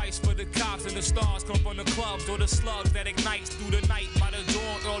 The white's for the cops and the stars come from the clubs or the slugs that ignites through the night by the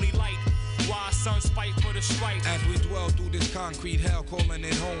dawn early light. Why I sons fight for the stripe. As we dwell through this concrete hell, calling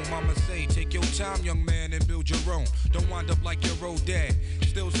it home, I'ma say, take your time, young man, and build your own. Don't wind up like your old dad,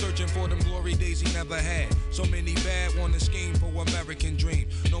 still searching for them glory days he never had. So many bad wanna scheme for American dream.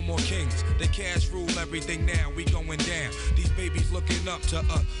 No more kings, the cash rule everything now. We going down. These babies looking up to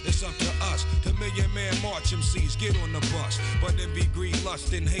us. It's up to us. The Million Man March MCs get on the bus. But envy, greed,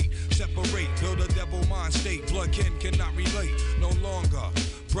 lust, and hate separate. Build a devil mind state. Blood kin cannot relate. No longer.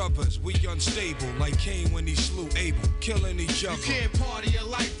 Brothers, we unstable like Cain when he slew Abel, killing each other. You can't party your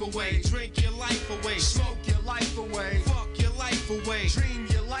life away, drink your life away, smoke your life away, fuck your life away, dream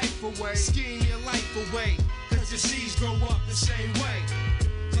your life away, scheme your life away. Cause your seeds grow up the same way.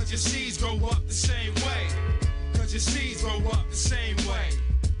 Cause your seeds grow up the same way. Cause your seeds grow up the same way.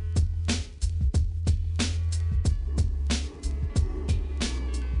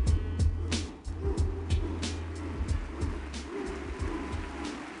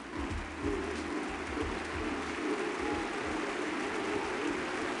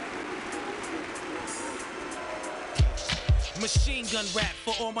 Machine gun rap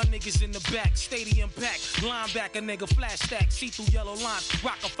for all my niggas in the back. Stadium pack, linebacker nigga, flash stack, see through yellow lines.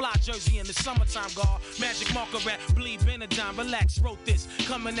 Rock a fly jersey in the summertime, guard. Magic marker rap, bleed Benadine, relax, wrote this.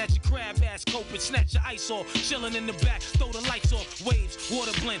 Coming at your crab ass, coping, snatch your ice off. Chilling in the back, throw the lights off. Waves,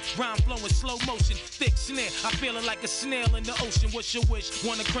 water blend, rhyme flowing, slow motion. Thick snare, I feel it like a snail in the ocean. What's your wish?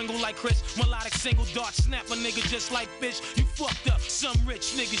 Wanna kringle like Chris? Melodic single dart, snap a nigga just like fish. You fucked up, some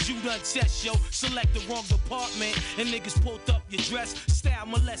rich niggas you done test, yo. Select the wrong department, and niggas pulled up your dress, style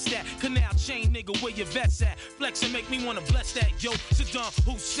molest that, canal chain nigga where your vets at, flex and make me wanna bless that, yo, Saddam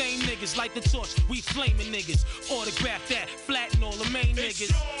Hussein niggas, light the torch, we flaming niggas, autograph that, flatten all the main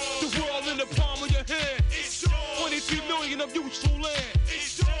niggas. The world in the palm of your hand. 23 million of useful land.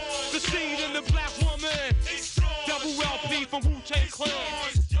 The seed in the black woman. Double LP from Wu-Tang Clan.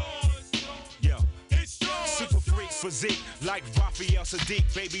 Super freak physique like Raphael Sadiq.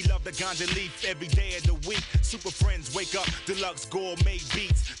 Baby love the ganja leaf every day of the week. Super friends wake up, deluxe gourmet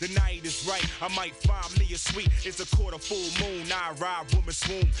beats. The night is right, I might find me a suite. It's a quarter full moon, I ride, woman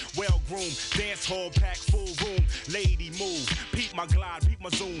swoon. Well groomed, dance hall pack, full room. Lady move, peep my glide, peep my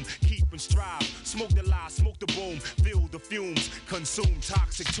zoom. Keep and strive, smoke the lie, smoke the boom. Feel the fumes, consume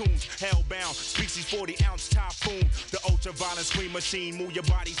toxic tunes. Hellbound, species 40-ounce typhoon. The ultraviolet screen machine, move your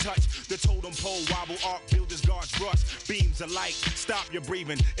body, touch. The totem pole wobble, arc, builders guards rush. Beams of light, stop your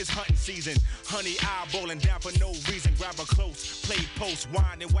breathing. It's hunting season. Honey eyeballing down for no reason. Grab her close, play post,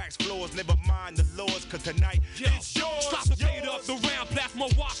 wine and wax floors. Never mind the laws, cause tonight it's yours. Stop the fade up, the round plasma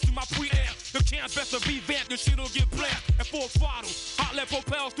watch through my preamp. The can't best to revamp, the shit'll get black. And full throttle, hot lead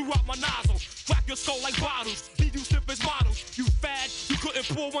propels throughout my nozzle. Crack your skull like bottles, leave you stiff as models. You fag, you couldn't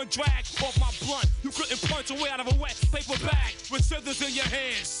pull one drag off my blunt. You couldn't punch away out of a wet paper bag with scissors in your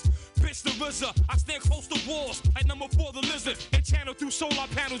hands. Bitch the RZA, I stand close to walls like number 4 the lizard. And channel through solar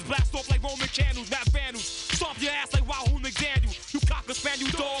panels, blast off like Roman candles, rap vandals. Stomp your ass like Wahoo McDaniel. You cocker spaniel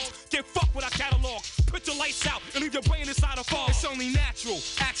dogs, get fucked with our catalog. Put your lights out and leave your brain inside a fog. It's only natural,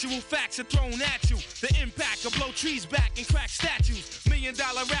 actual facts are thrown at you. The impact will blow trees back and crack statues. $1 million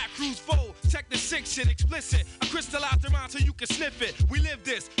rap crews fold, check the sick shit explicit. I crystallize the rhyme so you can sniff it. We live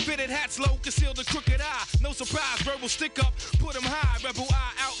this, fitted hats low, conceal the crooked eye. No surprise, verbal stick up, put him high. Rebel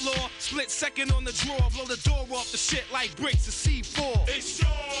eye, outlaw, split second on the drawer. Blow the door off the shit like bricks of C4. It's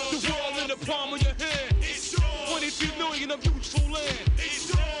yours. The world in the palm of your hand. It's yours. 23 million of useful land. It's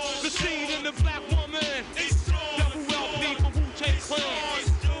yours. The seed in the black woman. It's yours. Double LP from Wu-Tang Clan.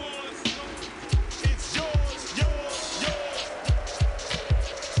 It's yours, yours, yours.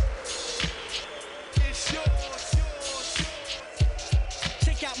 It's yours, yours.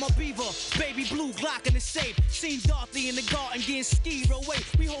 Check out my beaver, baby blue Glock in the safe. Seen Dorothy in the garden getting skied away.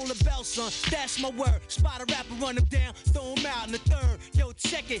 We hold a bell, son, that's my word. Spot a rapper, run him down, throw him out in the third. Yo,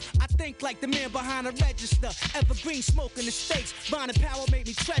 check it, I think like the man behind the register. Evergreen smoking the stakes. Bonding power made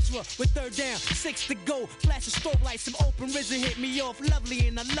me treacherous. With third down, 6 to go. Flash of strobe lights, some open risen hit me off. Lovely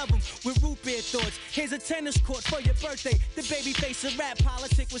and I love him with root beer thoughts. Here's a tennis court for your birthday. The baby face of rap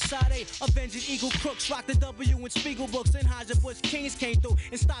politic with Sade. Avenging Eagle crooks, rock the W in Spiegel books. And Haja Bush Kings came through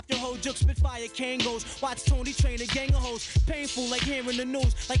and stopped your whole juke. Spitfire Kangos. Watch Tony train a gang of hoes. Painful like hearing the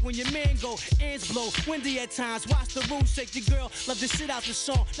news. Like when your man go, ants blow. Windy at times. Watch the room shake. Your girl love to sit out the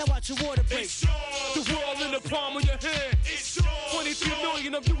song. Now watch your water break. It's yours. The world in the palm of your hand. It's yours. 23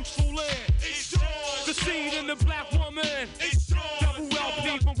 million of useful land. It's yours. The seed in the black woman. It's yours. Double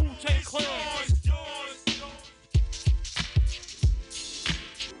LP from Wu-Tang Clan.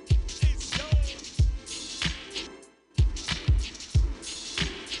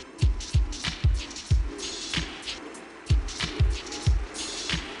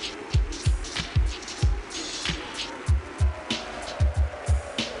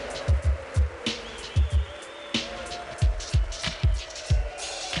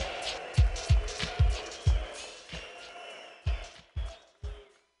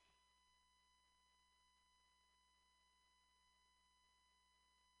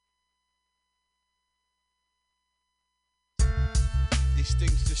 these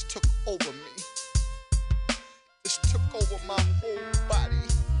things just took over me. Just took over my whole body.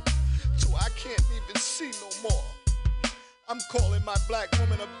 So I can't even see no more. I'm calling my black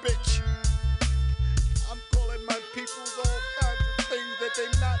woman a bitch. I'm calling my peoples all kinds of things that they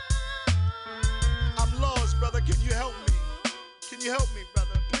not. I'm lost, brother. Can you help me? Can you help me,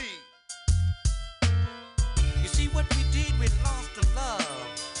 brother? Please. You see what we did? We lost the love.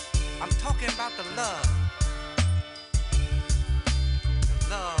 I'm talking about the love.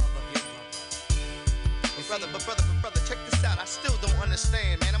 The love of your brother. But brother, check this out. I still don't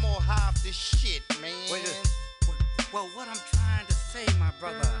understand, man. I'm all high off this shit, man. Well, what I'm trying to say, my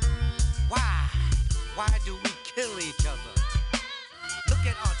brother, why do we kill each other? Look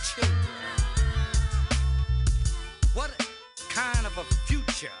at our children. What kind of a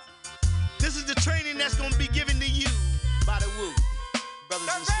future? This is the training that's gonna be given to you by the Wu, brothers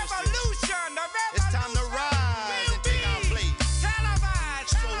and sisters. The revolution. It's time to rise and take our place,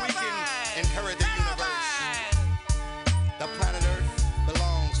 so we can inherit the universe. The planet Earth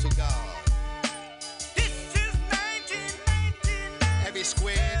belongs to God. This is 1999. Every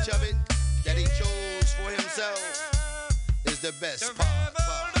square inch of it that He chose for Himself is the best part.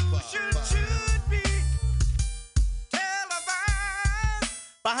 Should be televised.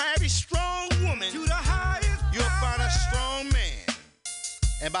 Behind every strong woman, To the highest you'll find a strong man.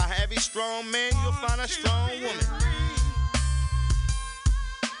 And by every strong man, you'll find a strong woman.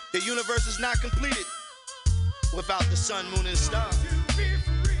 The universe is not completed without the sun, moon, and stars.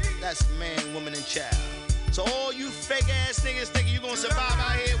 That's man, woman, and child. So all you fake ass niggas thinking you're gonna survive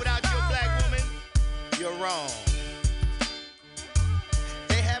out here without your black woman, you're wrong.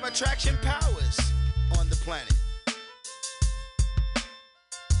 They have attraction powers on the planet.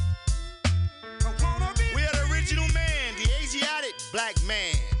 We are the original man, the Asiatic black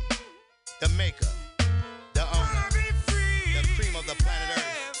man, the maker, the owner, the cream of the planet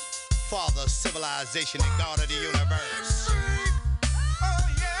Earth, father of civilization and God of the universe.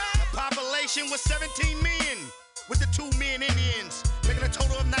 The population was 17 million, with the 2 million Indians, making a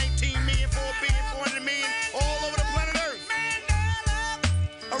total of 19 million, 4 billion, 400 million, all over the planet Earth.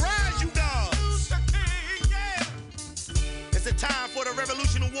 Arise, you gods! It's a time for the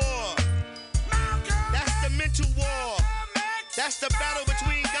revolution war. That's the mental war. That's the battle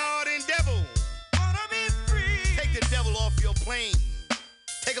between God and devil. Take the devil off your plane.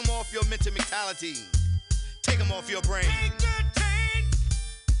 Take him off your mental mentality. Take him off your brain.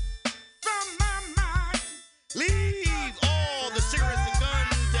 Leave all the cigarettes, the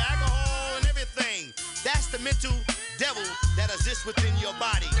guns, the alcohol, and everything. That's the mental devil that exists within your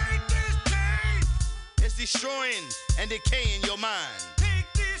body. It's destroying and decaying your mind.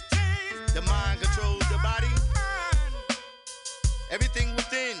 The mind controls the body. Everything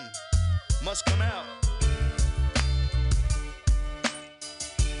within must come out.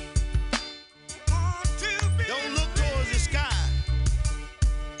 Don't look towards the sky,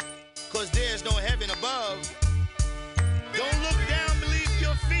 'cause there's no heaven above. Don't look down beneath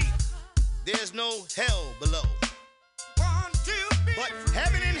your feet. There's no hell below. But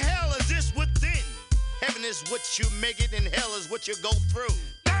heaven and hell exist within. Heaven is what you make it, and hell is what you go through.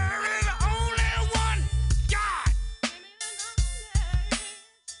 There is only one God.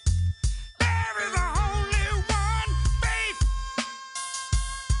 There is only one faith.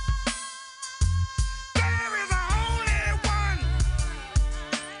 There is only one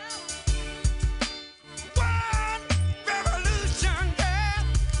revolution, yeah.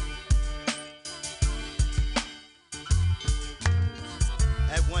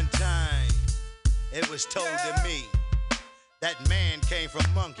 At one time, it was told to me that man came from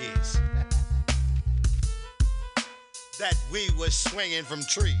monkeys, that we was swinging from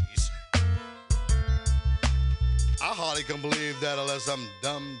trees. I hardly can believe that unless I'm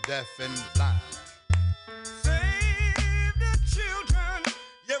dumb, deaf, and blind. Save the children.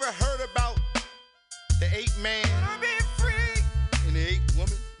 You ever heard about the 8 man Be free. and the 8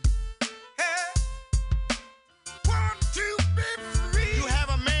 woman? Want to be free. You have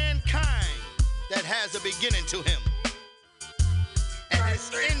a mankind that has a beginning to him, and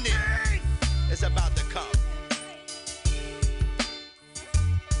his ending is about to come.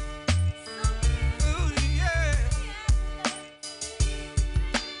 Ooh, yeah.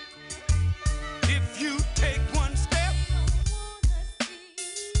 If you take one step,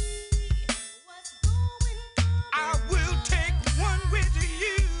 I will take one with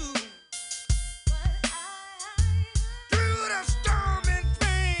you. Through the storm and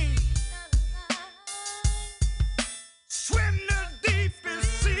rain, swim the deepest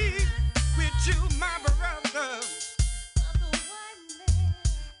sea with you, my brother.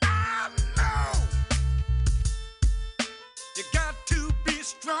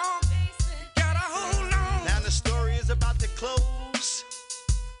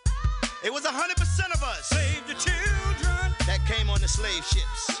 It was 100% of us. Save the children. That came on the slave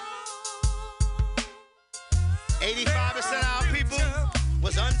ships. 85% of our people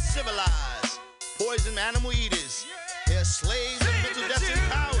was uncivilized, poison animal eaters. They're slaves of mental destined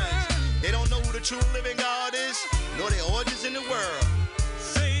powers. They don't know who the true living God is, nor their origins in the world.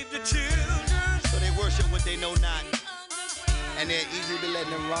 Save the children. So they worship what they know not. And they're easily be led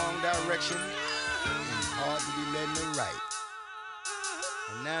in the wrong direction and hard to be led in the right.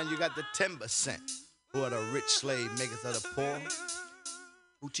 And now you got the 10% who are the rich slave makers of the poor,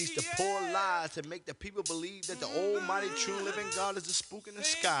 who teach the poor lies to make the people believe that the almighty true living God is a spook in the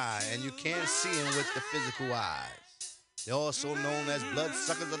sky and you can't see him with the physical eyes. They're also known as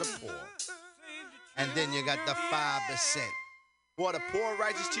bloodsuckers of the poor. And then you got the 5%, who are the poor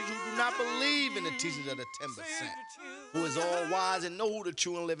righteous teachers who do not believe in the teachings of the 10%, who is all wise and know who the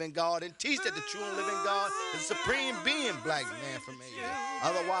true and living God and teach that the true and living God is the supreme being, black man from Asia,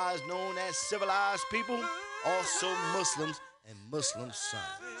 otherwise known as civilized people, also Muslims and Muslim sons.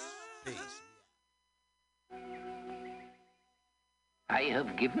 Peace. I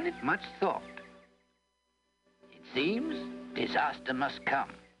have given it much thought. It seems disaster must come.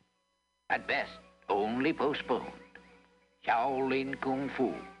 At best, only postponed. Shaolin Kung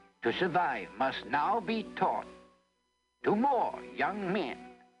Fu, to survive, must now be taught to more young men.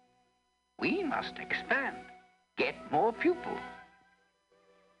 We must expand, get more pupils,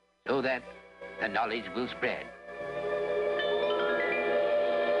 so that the knowledge will spread.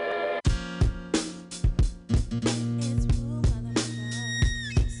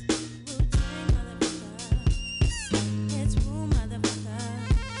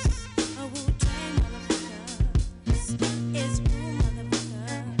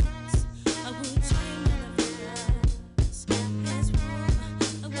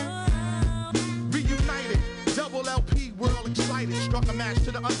 Struck a match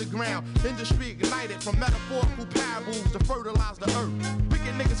to the underground. Industry ignited from metaphorical parables to fertilize the earth.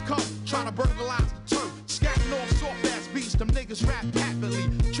 Wicked niggas come, trying to burglarize the turf. Scatting off soft-ass beats, them niggas rap happily.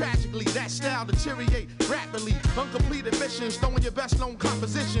 Tragically, that style deteriorate rapidly. Uncompleted missions, throwing your best known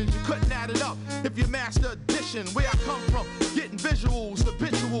compositions. You couldn't add it up if you master addition. Where I come from, getting visuals,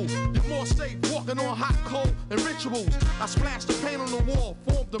 habitual. You're more safe walking on hot coal and rituals. I splashed the paint on the wall,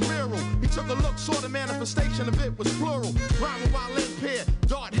 formed a mural. He took a look, saw the manifestation of it was plural. Rhyming while impaired,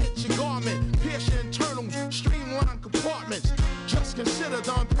 dart hits your garment. Pierce your internals, streamline compartments. Just consider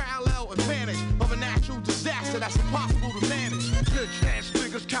the unparalleled advantage of a natural disaster that's impossible to manage. Bitch ass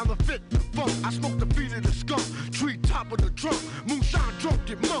niggas counterfeit the funk. I smoke the feet of the skunk, tree top of the trunk. Moonshine drunk,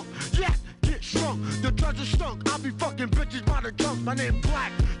 get monk, yeah, get shrunk. The treasure stunk, I be fucking bitches by the junk. My name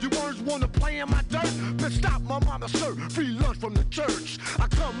Black, you words wanna play in my dirt? Bitch stop, my mama serve free lunch from the church. I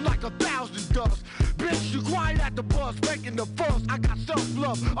come like 1,000 dust. Bitch, you quiet at the bus, making the fuss. I got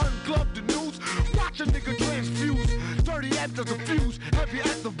self-love, ungloved the news. Watch a nigga transfuse. 30 after the fuse, heavy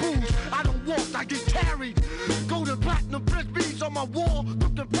at the booze. I don't walk, I get carried. Golden platinum bitch beads on my wall,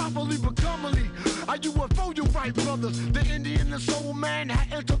 looking properly but commonly. I UFO, you right, brothers. The Indian and soul man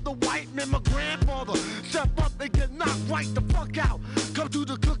had entered the white man. My grandfather step up and get knocked right the fuck out. Come to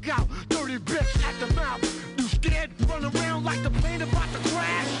the cookout, dirty bitch at the mouth. You scared, run around like the plane about to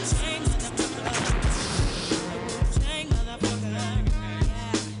crash.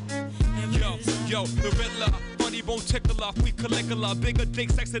 Yo, the Riddler, funny bone tickler, we Caligula, bigger dick,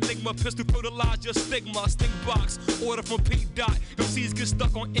 sex enigma, pistol fertilize your stigma, stink box, order from Pete Dot, MCs get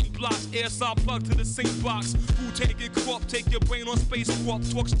stuck on ink blocks, air saw plug to the sink box, who take it crop, take your brain on space warp,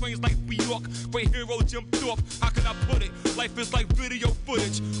 talk strange like New York, great hero Jim Thorpe, how can I put it, life is like video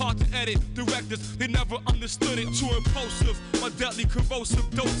footage, hard to edit, directors, they never understood it, too impulsive, my deadly corrosive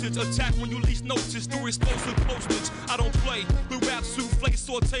dosage, attack when you least notice, through explosive postage, I don't play, the rap souffle,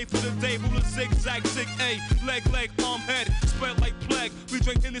 saute for the day, ruler zigzag, zig A, leg, arm, head, spread like plague, we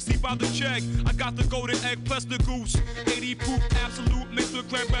drink Hennessy by the keg, I got the golden egg plus the goose, 80 proof, absolute, mixed with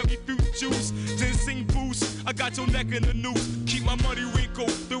cranberry fruit juice, ginseng boost, I got your neck in the noose, keep my money wrinkle,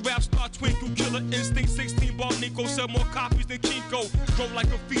 the rap star twinkle, killer instinct, 16 ball Nico, sell more copies than Kinko, grow like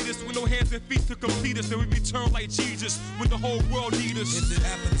a fetus with no hands and feet to complete us, then we return like Jesus, when the whole world need us. Is it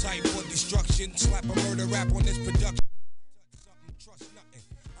appetite for destruction? Slap a murder rap on this production.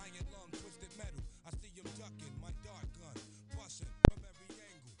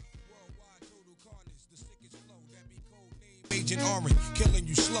 Agent Orange, killing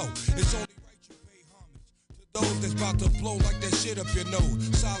you slow. It's only right you pay homage to those that's about to blow like that shit up your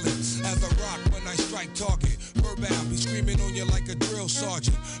nose. Solid as a rock when I strike target. Verbal be screaming on you like a drill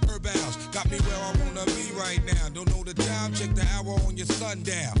sergeant. Herbals got me where I wanna be right now. Don't know the time, check the hour on your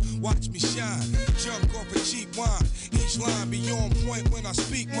sundial. Watch me shine, jump off a cheap wine. Each line be on point when I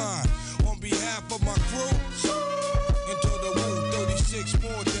speak mine. behalf of my crew, into the Wu 36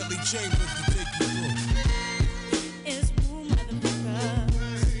 more deadly chambers to take you through. It's Wu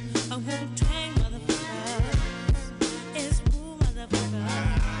motherfuckers, a Wu-Tang motherfuckers. It's Wu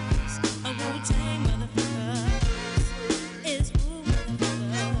motherfuckers, a Wu-Tang motherfuckers. It's Wu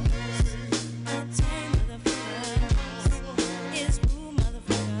motherfuckers, a Tang motherfuckers. It's Wu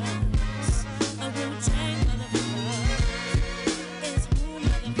motherfuckers, a Wu-Tang motherfuckers. It's Wu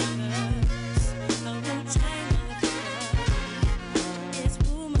motherfuckers, a Wu-Tang motherfuckers. It's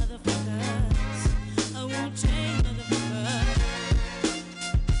Wu motherfuckers, a Wu-Tang motherfuckers.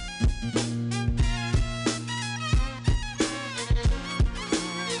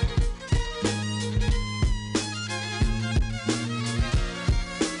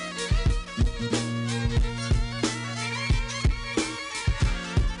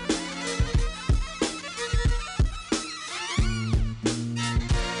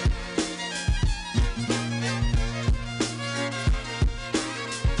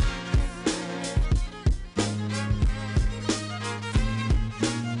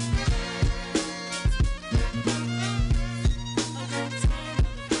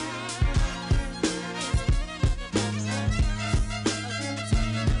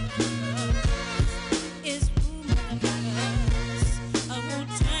 It's Wu motherfuckers, a Wu-Tang motherfuckers. It's Wu motherfuckers, a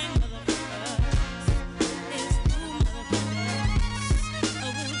Wu-Tang motherfuckers.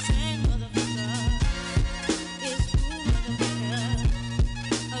 It's Wu motherfuckers,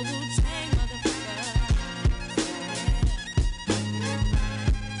 a Wu-Tang motherfuckers.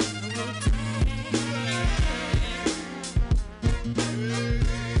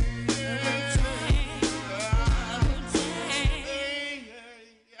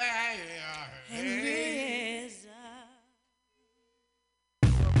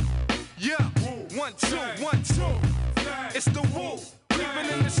 Yeah, 1, 2, 1, 2. It's the Wu, creeping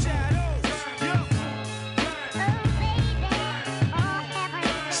in the shadows. Yeah.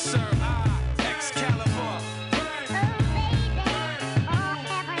 Sir I, Excalibur.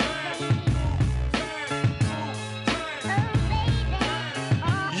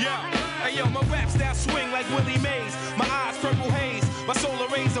 Yeah, hey yo, my rap style swing like Willie Mays. My eyes purple haze, my solar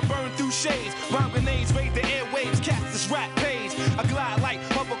rays are burned through shades. Bomb grenades raid the airwaves, cast this rap page. I glide like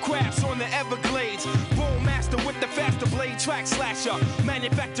hovercrafts on the Everglades. Bone master with the faster blade, track slasher.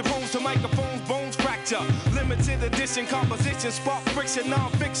 Manufacture homes to microphones, bones fracture. Limited edition composition, spark friction,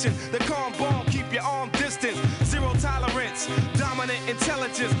 non-fiction. The calm bomb, keep your arm distance. Zero tolerance, dominant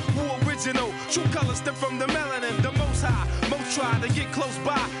intelligence. Who original, true colors stem from the melanin. The most high, most try to get close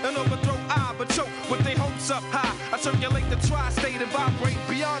by and overthrow I, but choke with their hopes up high. I circulate the tri-state and vibrate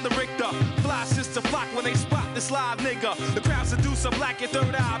beyond the Richter. Fly sister flock when they spot this live nigga. The crowd seduce a black your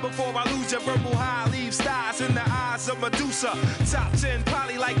third eye before I lose your verbal high. Leave stars in the eyes of Medusa. Top 10,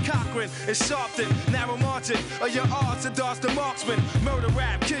 probably like Cochran and Sharpton. Narrow margin of your odds and dodge the marksman. Murder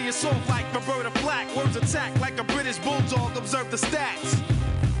rap, kill you soft like Roberta Flack. Words attack like a British bulldog. Observe the stats.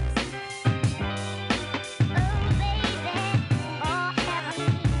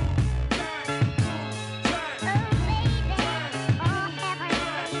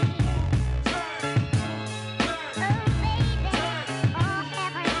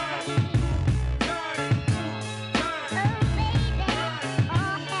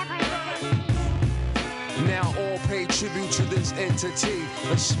 Now all pay tribute to this entity,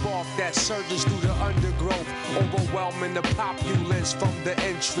 a spark that surges through the undergrowth, overwhelming the populace from the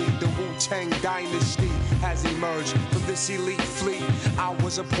entry. The Wu-Tang dynasty has emerged from this elite fleet. I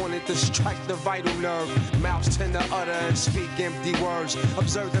was appointed to strike the vital nerve. Mouths tend to utter and speak empty words.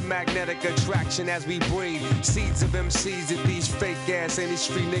 Observe the magnetic attraction as we breathe. Seeds of MCs that these fake ass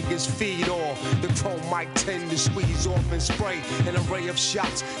industry niggas feed off. The chrome mic tend to squeeze off and spray an array of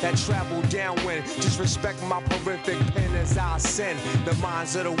shots that travel downwind. Just respect my horrific pen as I send the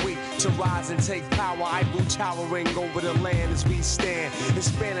minds of the weak to rise and take power. I grew towering over the land as we stand,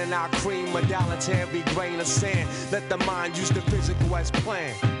 expanding our cream medallion to every grain of sand. Let the mind use the physical as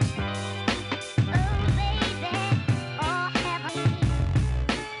planned.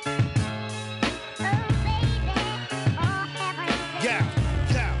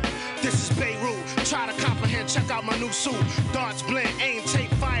 Try to comprehend, check out my new suit. Darts blend, aim, take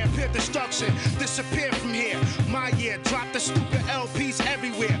fire, pure destruction. Disappear from here. My year, drop the stupid LPs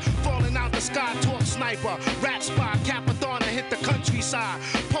everywhere. Falling out the sky, talk sniper. Rap spot, Capadonna hit the countryside.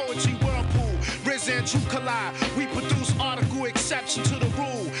 Poetry whirlpool, Rizz and True collide. We produce article exception to the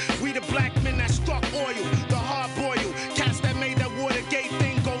rule. We the black men that struck oil, the hard boil. Cats that made that Watergate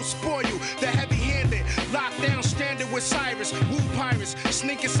thing go spoil. The heavy-handed, locked down, stranded with Cyrus. Woo pirates,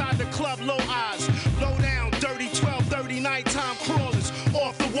 sneak inside the club, low eyes. Low down, dirty 12:30 nighttime crawlers.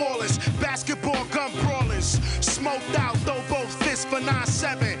 Off the wallers, bats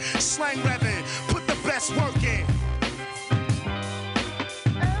 197, slang revving, put the best work in.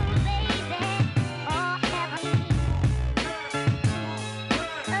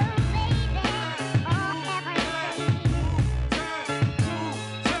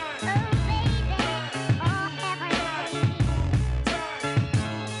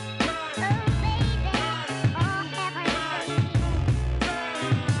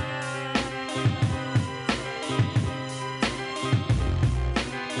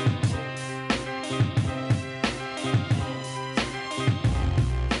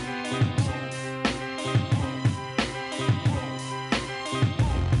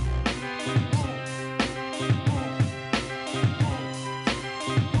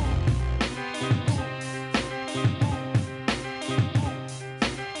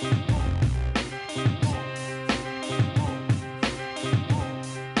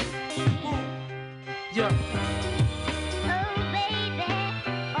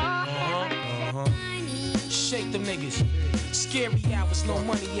 Shake them niggas. Scary hours, no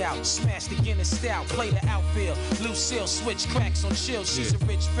money out. Smash the Guinness stout, play the outfield. Lucille switch cracks on chill. She's a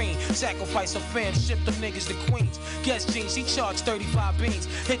rich fiend. Sacrifice her fam, ship them niggas to Queens. Guest jeans, he charged 35 beans.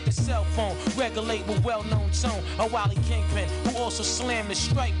 Hit the cell phone, regulate with well-known tone. A Wally Kingpin, who also slammed the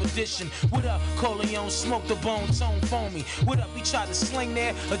Stripe edition. What up, Corleone, smoke the bone, tone foamy. What up, he tried to sling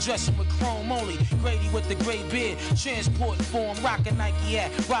there, address him with chrome only. Grady with the gray beard, transporting for him, rockin' Nike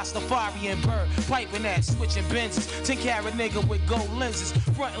hat. Rastafari and Bird, piping at, switching Benzes. 10-carat nigga with gold lenses,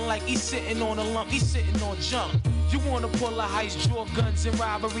 frontin' like he's sitting on a lump, he's sitting on junk. You wanna pull a heist, draw guns and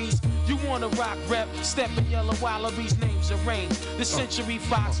robberies. You wanna rock rep, step in yellow wallabies, names arranged. The Century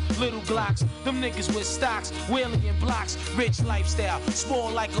Fox, little Glocks, them niggas with stocks, wheeling in blocks, rich lifestyle, small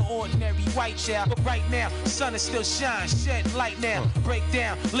like an ordinary white child. But right now, sun is still shine, shed light now, break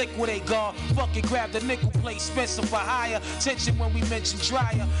down, liquidate guard, fucking grab the nickel plate, Spencer for hire. Tension when we mention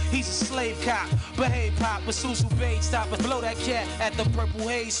Dryer, he's a slave cop, behave pop, with Susu Bates, stop and blow that cat at the Purple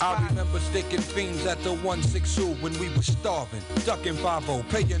Haze spot. I remember sticking fiends at the 162 when we was starving, ducking 5-0,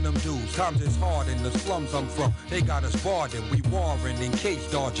 paying them dues. Times is hard in the slums I'm from. They got us barred and we warring and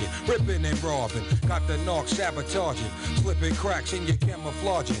cage dodging, ripping and robbing. Got the narc sabotaging, slipping cracks in your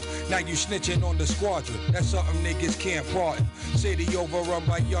camouflaging. Now you snitching on the squadron. That's something niggas can't pardon. City overrun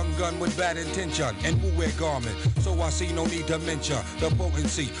by young gun with bad intention and who wear garment. So I see no need to mention the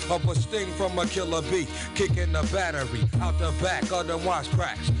potency of a sting from a killer bee. Kicking the battery out the back of the watch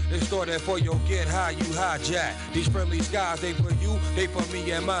cracks. It's started for your get high, you hijack. These friendly skies, they for you, they for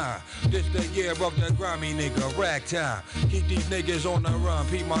me and mine. This the year of the grimy nigga, ragtime. Keep these niggas on the run,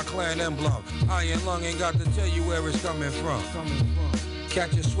 peep my clan emblem. Iron lung ain't got to tell you where it's coming from.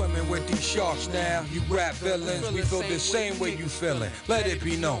 Catch you swimming with these sharks now. You rap villains, we feel the same way you feeling. Let it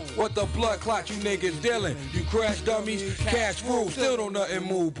be known, what the blood clot you niggas dealing. You crash dummies, cash rules, still don't nothing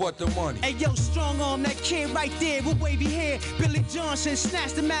move but the money. Hey yo, strong arm, that kid right there with wavy hair. Billy Johnson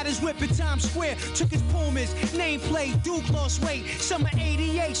snatched the matters whip in Times Square. Took his Pumas, nameplate, Duke lost weight. Summer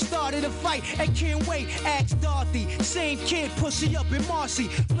 88 started a fight at Can't Wait. Asked Dorothy, same kid, pussy up in Marcy.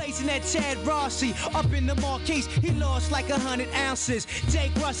 Blazing that Ted Rossi, up in the Marquise. He lost like 100 ounces.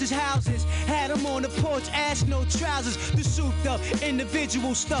 Jake Russ's houses, had him on the porch, ass no trousers. The souped up,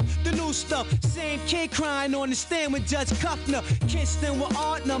 individual stuff, the new stuff. Same kid crying on the stand with Judge Kuffner. Kissed him with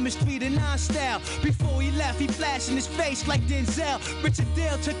art numbers 3 to 9 style. Before he left, he flashed in his face like Denzel. Richard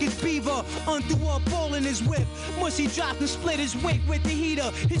Dale took his beaver, undrew a ball in his whip. Mushy dropped and split his wick with the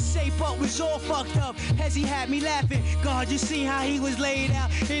heater. His shape up was all fucked up, as he had me laughing. God, you see how he was laid out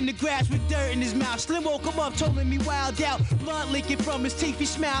in the grass with dirt in his mouth. Slim woke him up, told him he wild out. Blood leaking from his teeth, he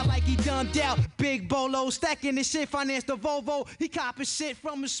smiled like he dumbed out. Big Bolo, stacking his shit, financed the Volvo. He copping shit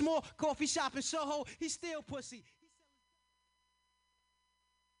from a small coffee shop in Soho. He still pussy.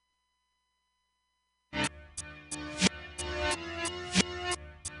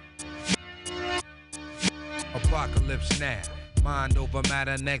 Apocalypse now. Mind over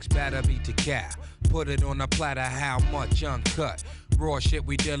matter, next batter be to cow. Put it on a platter, how much uncut? Raw shit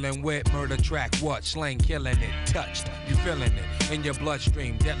we dealing with, murder track, what? Slang killing it, touched, you feeling it in your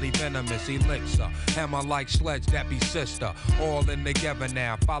bloodstream, deadly venomous elixir. Hammer like sledge, that be sister. All in together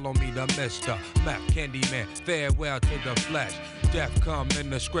now, follow me the mister. Map Candyman, farewell to the flesh. Death come in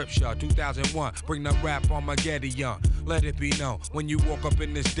the scripture, 2001, bring the rap Armageddon. Let it be known, when you walk up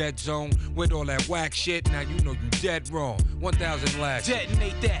in this dead zone, with all that whack shit, now you know you dead wrong. 1,000 lash.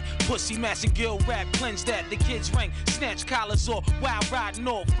 Detonate that, pussy mass and gill rap, cleanse that. The kids rank, snatch collars or whack Wild riding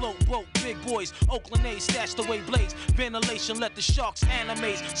off, float boat, big boys. Oakland A's stashed away blades. Ventilation let the sharks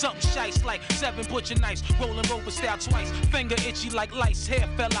animate. Something shice like 7 butcher knives. Rolling Rover style twice. Finger itchy like lice. Hair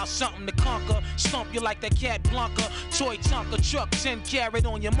fell out, something to conquer. Stomp you like that cat Blanca. Toy Tonka truck, 10 carat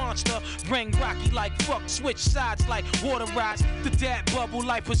on your monster. Bring Rocky like fuck. Switch sides like water rides. The dad bubble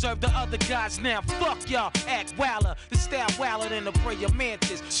life preserve the other guys. Now fuck y'all. Act wilder. The style wilder than the prayer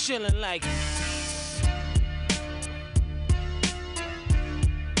mantis. Chilling like.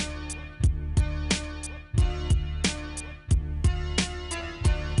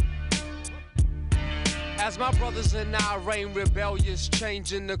 As my brothers and I reign rebellious,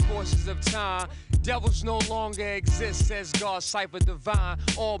 changing the courses of time. Devils no longer exist, says God, cipher divine.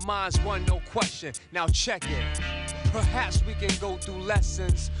 All minds one, no question. Now check it. Perhaps we can go through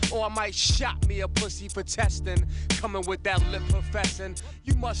lessons, or I might shot me a pussy for testing. Coming with that lip professing.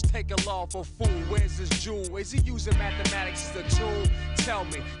 You must take a law for fool. Where's his jewel? Is he using mathematics as a tool? Tell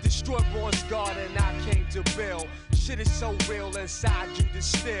me, destroy Born's God and I came to build. Shit is so real inside you to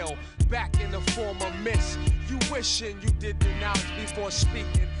still. Back in the form of mist. You wishing you did the knowledge before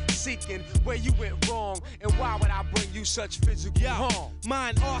speaking. Seeking where you went wrong, and why would I bring you such physical harm?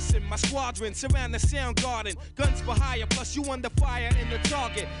 Mine arson, my squadron surround the sound garden. Guns for hire, plus you under fire in the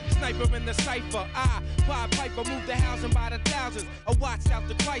target. Sniper in the cipher, Pied Piper move the housing by the thousands. I watch out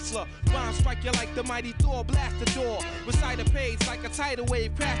the Chrysler, bomb strike you like the mighty Thor, blast the door. Recite a page like a tidal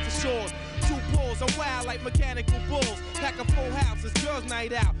wave past the shores. 2 pulls, I'm wild like mechanical bulls. Pack a full house, it's girls'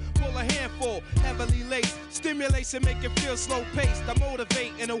 night out. Pull a handful, heavily laced. Stimulation make it feel slow paced. I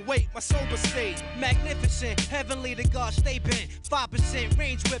motivate and await my sober state. Magnificent, heavenly to God, stay bent. 5%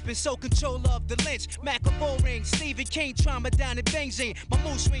 range whipping, so control of the lynch. Macabre ring, Stephen King, trauma down in Benzine. My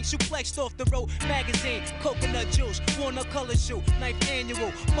mood swing, suplexed off the road magazine. Coconut juice, walnut color shoe, knife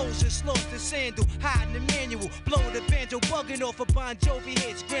annual. Moses lost the sandal, hiding the manual. Blow the banjo, bugging off a Bon Jovi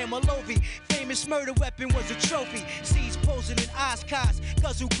hits. Grandma Lovey, famous murder weapon was a trophy. Seeds posing in Oscars,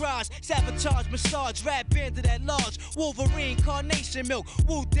 guzzle garage, sabotage, massage, rap bandit at large. Wolverine, carnation milk,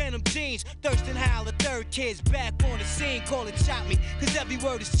 Wu denim jeans. Thurston Howell, the third kid's back on the scene. Call it chop me, cause every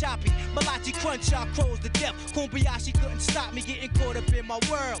word is choppy. Malachi crunch out crows to death. Kumbayashi couldn't stop me getting caught up in my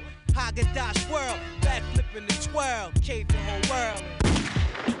world. Haagen-Dazs swirl, back flipping the twirl. Cave the whole world.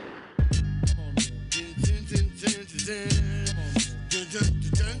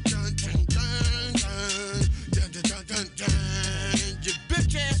 You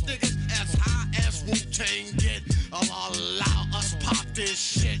bitch ass niggas as high as Wu-Tang get. I'll allow us pop this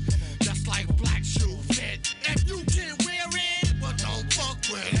shit just like black shoe fit. If you can wear it, well don't fuck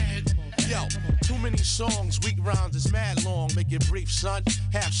with it. Yo, too many songs, weak rhymes is mad long. Make it brief, son,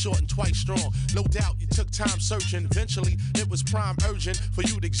 half short and twice strong. No doubt you took time searching. Eventually, it was prime urgent for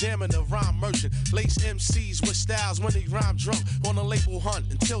you to examine the rhyme merchant. Lace MCs with styles when they rhyme drunk. On a label hunt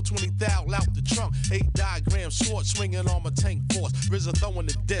until 20,000 out the trunk. 8 diagram sword swinging on my tank force. RZA throwing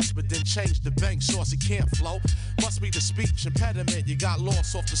the disc, but then changed the bank source. It can't flow. Must be the speech impediment. You got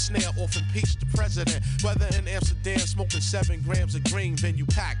lost off the snare, off impeached the president. Whether in Amsterdam, smoking 7 grams of green, then you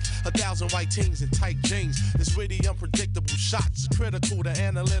packed 1,000 white teens in tight jeans. This witty, unpredictable shots is critical to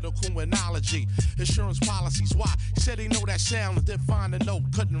analytical analogy. Insurance policies, why? He said he know that sound and then find a note.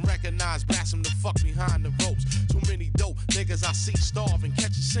 Couldn't recognize, blast him the fuck behind the ropes. Too many dope niggas I see starving.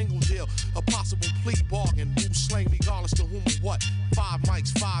 Catch a single deal, a possible plea bargain. Who slang regardless to whom or what. 5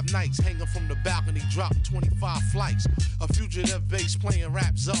 mics, 5 nights, hanging from the balcony, dropping 25 flights. A fugitive bass playing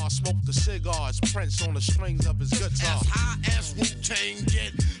rap czar, smoked the cigars, Prince on the strings of his guitar. As high as Wu-Tang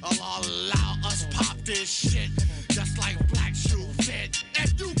get, I'll allow us pop this shit just like black shoe fit.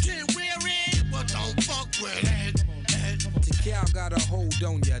 If you can wear it, well don't fuck with it. The cow got a hold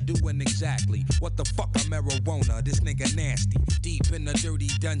on ya, doing exactly what the fuck a marijuana. This nigga nasty, deep in the dirty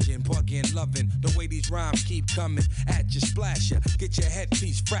dungeon, bugging, loving the way these rhymes keep coming at you, splash ya, get your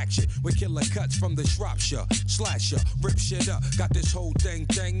headpiece fractured with killer cuts from the Shropshire, slasher, rip shit up, got this whole thing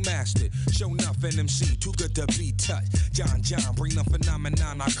mastered. Show nothing MC, too good to be touched. John, bring the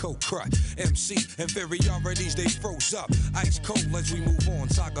phenomenon I co-crush. MC, inferiorities they froze up, ice cold as we move on,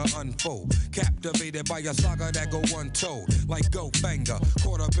 saga unfold. Captivated by a saga that go untold, like Goldfinger,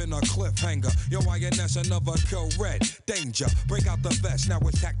 caught up in a cliffhanger. Yo, INS another code red, danger. Break out the vest, now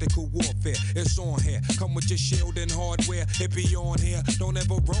it's tactical warfare. It's on here, come with your shield and hardware. It be on here, don't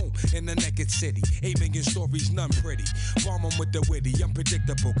ever roam in the naked city. Aiming in stories, none pretty. Bomb 'em with the witty,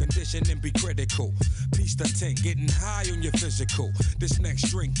 unpredictable, condition and be critical. Piece the 10, getting high on your physical. This next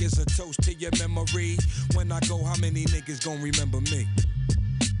drink is a toast to your memory. When I go, how many niggas gon' remember me?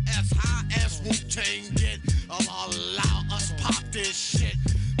 As high as Wu-Tang get, I'll allow us pop this shit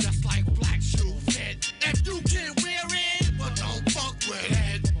just like black shoe fit. If you can wear it, well don't fuck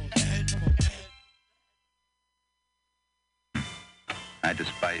I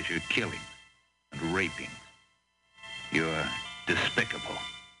despise your killing and raping. You're despicable.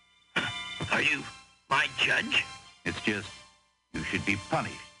 Are you my judge? It's just, you should be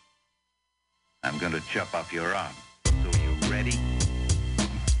punished. I'm going to chop off your arm. So you ready?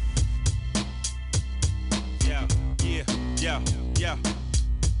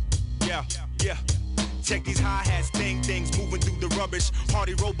 Yeah. Check these hi-hats, things moving through the rubbish.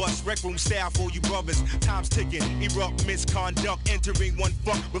 Hardy, robust, rec room style for you brothers. Time's ticking, erupt, misconduct. Entering one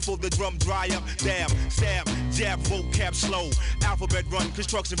fuck before the drum dry up. Dab, stab, jab, vocab slow. Alphabet run,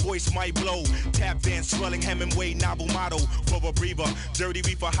 construction voice might blow. Tap dance, swelling Hemingway, novel motto. For a breather, dirty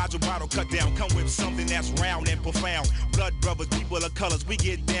reefer, hydro bottle, cut down. Come with something that's round and profound. Blood brothers, people of colors, we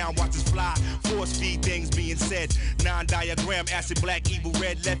get down, watch us fly. Force feed things being said. Non-diagram, acid, black, evil,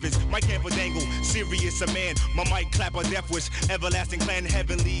 red leopards. Mike Camperdangle, serious a man. My mic clapper, death wish, everlasting clan,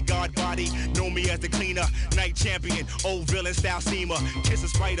 heavenly god body. Know me as the cleaner, night champion, old villain style steamer. Kiss a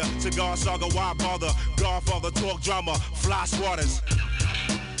spider, cigar saga, why bother? Godfather, talk drama, fly swatters.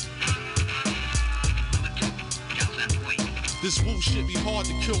 This woo shit be hard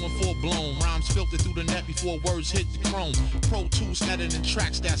to kill and full blown. Rhymes filtered through the net before words hit the chrome. Pro Tools editing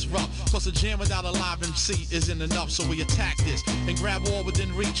tracks that's rough. Cause a jam without a live MC isn't enough, so we attack this and grab all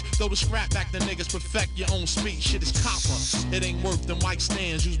within reach. Throw the scrap back, the niggas perfect your own speech. Shit is copper. It ain't worth the mic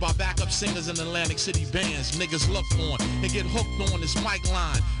stands used by backup singers in Atlantic City bands. Niggas look on and get hooked on this mic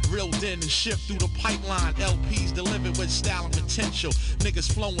line. Reeled in and shipped through the pipeline. LPs delivered with style and potential.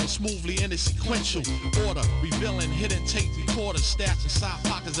 Niggas flowing smoothly in a sequential order. Revealing hidden tape recorders, stats and side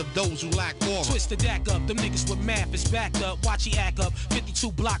pockets of those who lack aura. Twist the deck up, them niggas with math is backed up. Watch he act up,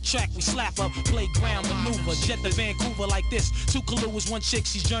 52 block track, we slap up. Playground maneuver, jet to Vancouver like this. 2 Kaluas, 1 chick,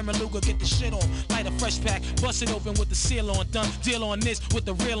 she's German Luger, get the shit on. Light a fresh pack, bust it open with the seal on. Done, deal on this with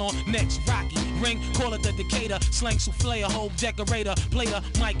the reel on. Next, Rocky, ring, call it the Decatur. Slang souffle, a whole decorator. Plater,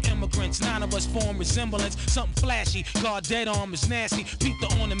 Mike immigrants, 9 of us form resemblance. Something flashy, guard dead arm is nasty. Peep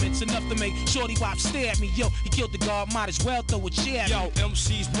the ornaments, enough to make Shorty Wop stare at me. Yo, he killed the guard, might as well throw a chair at me. Yo,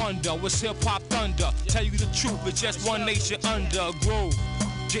 MCs wonder, what's hip-hop thunder? Tell you the truth, it's just one nation under a groove.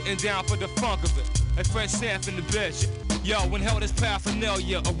 Getting down for the funk of it. A fresh Sanf in the bitch. Yo, when hell this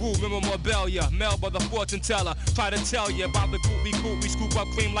paraphernalia, a rule memorabilia, mailed by the fortune teller. Try to tell you about the group we scoop up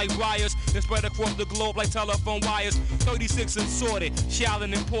cream like wires, then spread across the globe like telephone wires. 36 and sorted,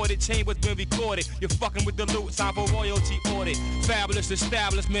 shallon imported, chambers been recorded. You're fucking with the loot, time for royalty audit. Fabulous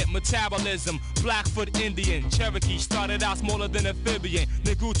establishment, metabolism. Blackfoot Indian, Cherokee started out smaller than amphibian,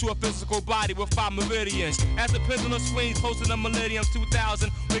 then grew to a physical body with 5 meridians. As the pendulum swings closer to millennium 2000,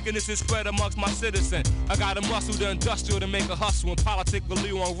 wickedness is spread amongst my citizen. I got a muscle, the industrial to make a hustle, and politic with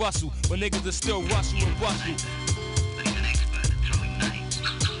Leo on Russell, but niggas are still rustle and bustle.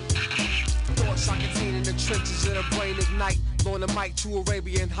 Thoughts I contain in the trenches of the brain ignite. On the mic to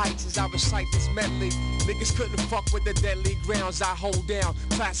Arabian Heights as I recite this medley. Niggas couldn't fuck with the deadly grounds I hold down.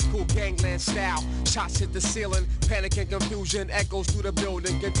 Classical gangland style. Shots hit the ceiling. Panic and confusion echoes through the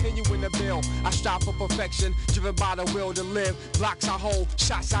building. Continuing to build. I strive for perfection. Driven by the will to live. Blocks I hold.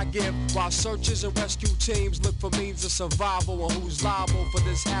 Shots I give. While searchers and rescue teams look for means of survival. And who's liable for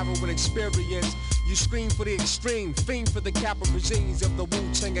this harrowing experience. You scream for the extreme. Fiend for the capital regimes of the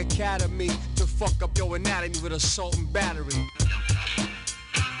Wu-Tang Academy. To fuck up your anatomy with assault and battery.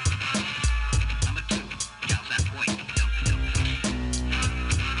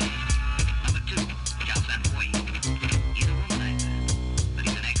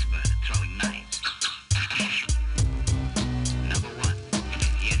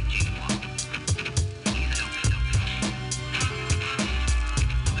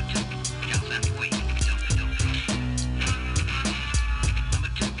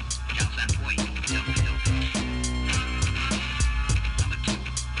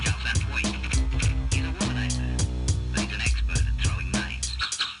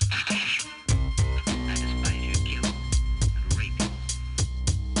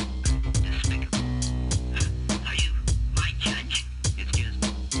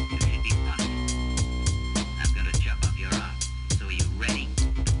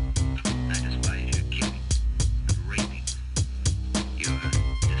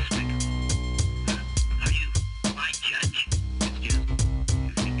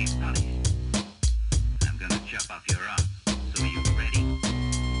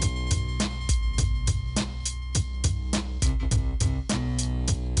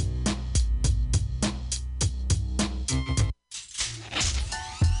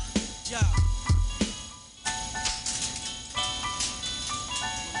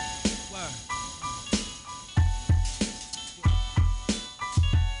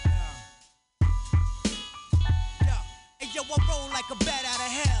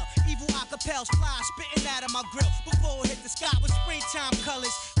 tails fly, spitting out of my grill. Before it hit the sky with springtime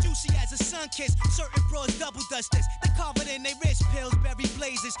colors, juicy as a sun kiss. Certain bros double dust this. They carve it in their wrist, pills, berry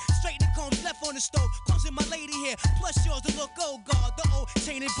blazes. Straighten the combs left on the stove, causing my lady here. Plus yours to look old guard, the old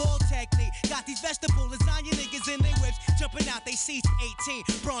chain and ball technique. Got these vegetable lasagna niggas in their whips, jumping out they seats. 18,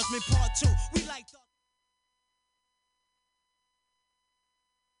 Bronzeman Part 2. We like the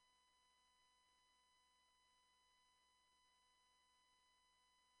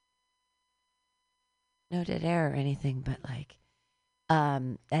no dead air or anything, but like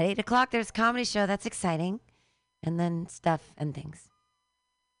at 8 o'clock there's a comedy show. That's exciting. And then stuff and things.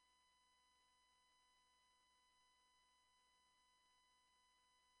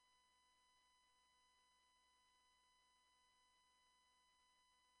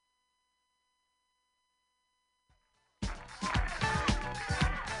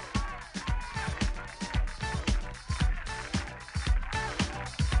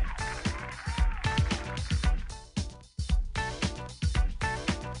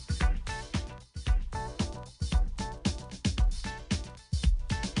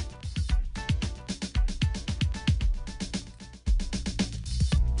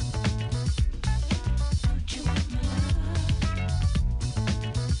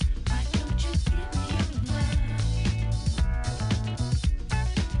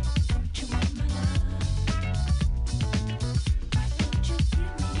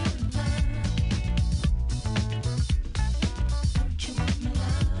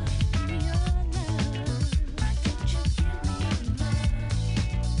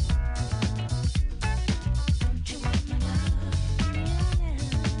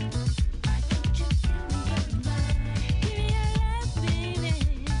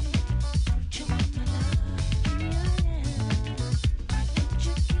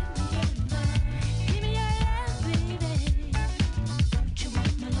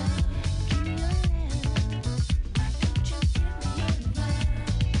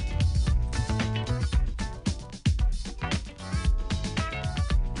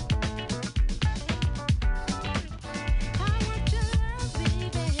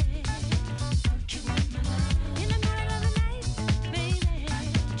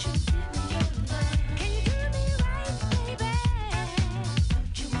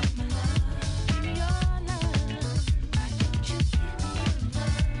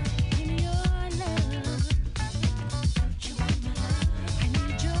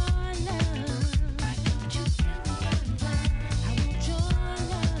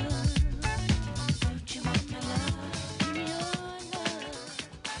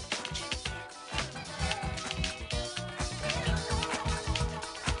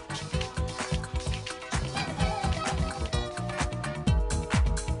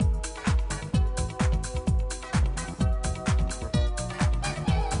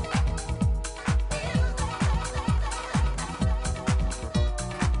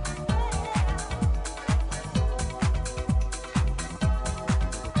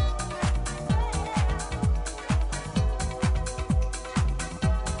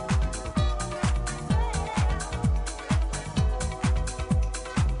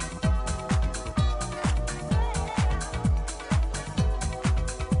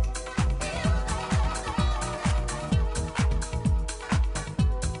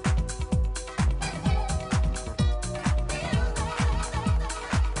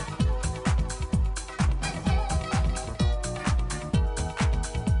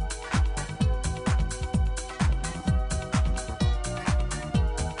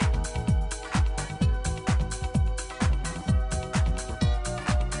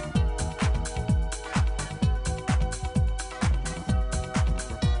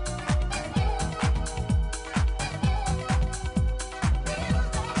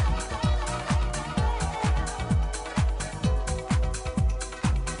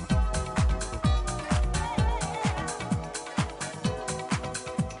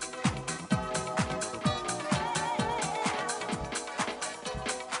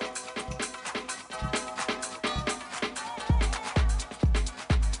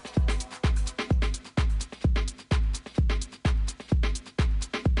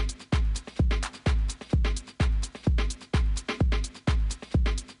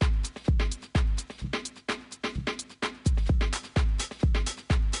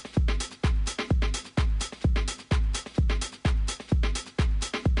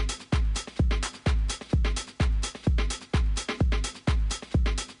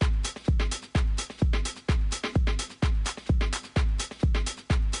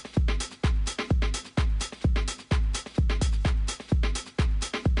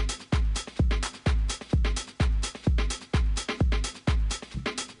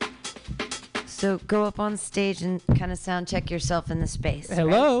 So go up on stage and kind of sound check yourself in the space.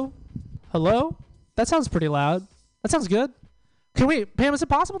 Hello? Right? Hello? That sounds pretty loud. That sounds good. Can we, Pam, is it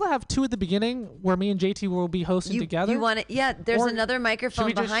possible to have two at the beginning where me and JT will be hosting together? You want it? Yeah, there's Or another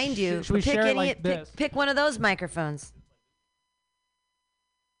microphone behind you. Should we pick share it any, like this? Pick one of those microphones.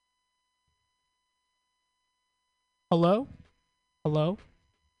 Hello? Hello?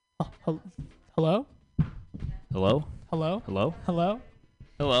 Hello? Hello? Hello? Hello? Hello?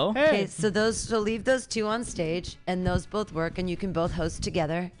 Hello? Okay, so leave those two on stage, and those both work, and you can both host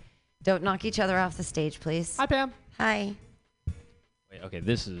together. Don't knock each other off the stage, please. Hi, Pam. Hi. Wait, okay,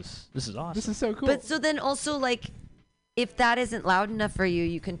 this is awesome. This is so cool. But so then also, like, if that isn't loud enough for you,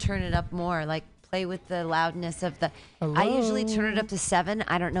 you can turn it up more. Like, play with the loudness of the... I usually turn it up to 7.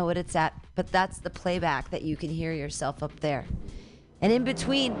 I don't know what it's at, but that's the playback that you can hear yourself up there. And in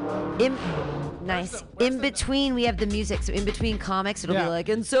between, in between, we have the music. So in between comics, it'll be like,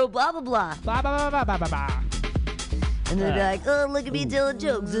 and so blah, blah, blah. Blah, blah, blah, blah, blah, blah. And they'll be like, oh, look at me telling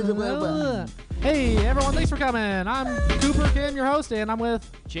jokes. Blah, blah, blah. Hey, everyone, thanks for coming. I'm Cooper Kim, your host, and I'm with...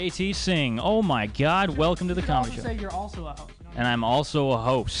 JT Singh. Oh, my God. Welcome to the comedy show. Say you're also a host. And I'm also a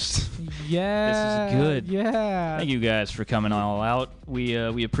host. Yeah. This is good. Yeah. Thank you guys for coming all out. We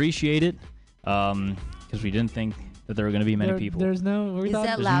appreciate it because we didn't think that there were going to be many people. There's no... Is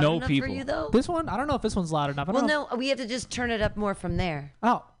that loud enough for you, though? This one? I don't know if this one's loud enough. Well, no, we have to just turn it up more from there.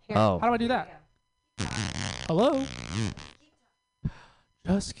 Oh. Here. Oh. How do I do that? Hello?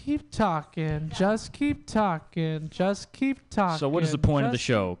 Just keep talking. Just keep talking. Just keep talking. So what is the point of the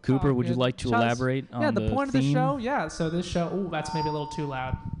show? Cooper, would you like to elaborate on the point of theme? the show? Yeah, so this show... Ooh, that's maybe a little too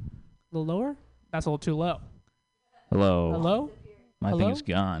loud. A little lower? That's a little too low. Hello. Hello? My thing is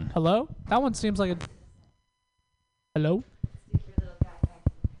gone. Hello? That one seems like a... Hello?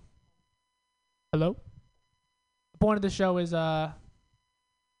 Hello? The point of the show is... Did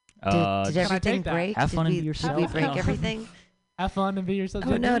everything break? Have fun and be Did yourself. we break everything? Have fun and be yourself.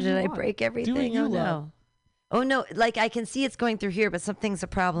 Oh, no, did I break everything? Do what you Oh, love. no. Oh, no, like, I can see it's going through here, but something's a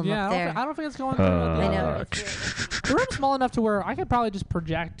problem Yeah, up there. I don't think it's going through. I know. The room's small enough to where I could probably just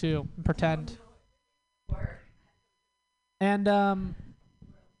project to and pretend. And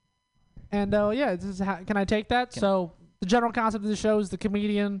yeah, this is how, can I take that? So the general concept of the show is the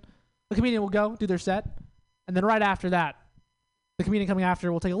comedian will go do their set, and then right after that, the comedian coming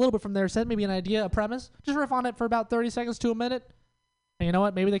after will take a little bit from their set, maybe an idea, a premise, just riff on it for about 30 seconds to a minute. And you know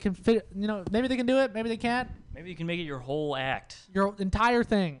what? Maybe they can fit. Maybe they can do it. Maybe they can't. Maybe you can make it your whole act. Your entire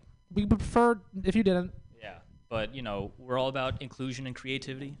thing. We would prefer if you didn't. Yeah, but we're all about inclusion and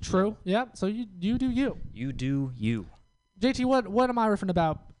creativity. True. Yeah. So you do you. You do you. JT, what am I riffing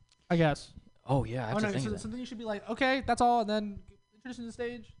about? I guess. Oh yeah, I have to think of that. So then you should be like, okay, that's all, and then introducing the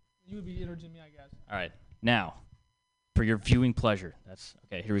stage. You would be introducing me, I guess. All right, now, for your viewing pleasure. That's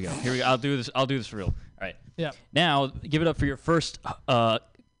okay. Here we go. I'll do this for real. All right. Yeah. Now, give it up for your first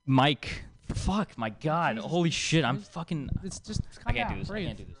mic. Fuck, my God. Holy shit, I'm fucking... It's just... I can't do this. I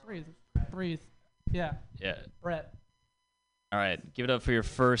can't do this. Breathe. Yeah. Yeah. Brett. All right, give it up for your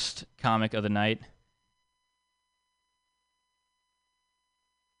first comic of the night.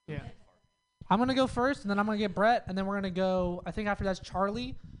 Yeah. I'm going to go first, and then I'm going to get Brett, and then we're going to go... I think after that's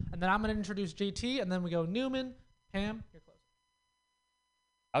Charlie, and then I'm going to introduce JT, and then we go Newman, Pam. You're close.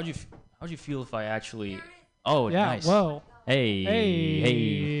 How'd you feel if I actually... Oh, yeah, nice. Whoa. Hey.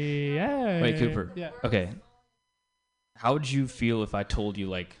 Wait, Cooper. Yeah. Okay. How would you feel if I told you,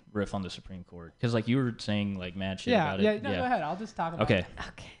 like, riff on the Supreme Court? Because, like, you were saying, like, mad shit about it. Yeah, no, go ahead. I'll just talk about it. Okay.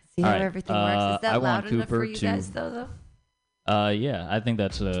 See how everything works? Is that loud enough for you to, guys, though? Yeah, I think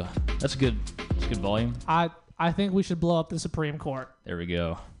that's a good volume. I think we should blow up the Supreme Court. There we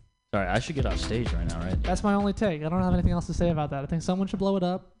go. Sorry, I should get off stage right now, right? That's my only take. I don't have anything else to say about that. I think someone should blow it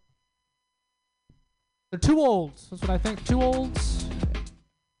up. They're too old. That's what I think. Too old.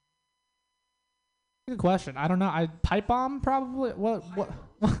 Good question. I don't know. Pipe bomb probably. What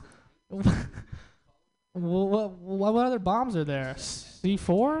other bombs are there?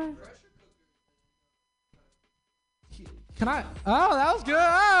 C4? Can I? Oh, that was good.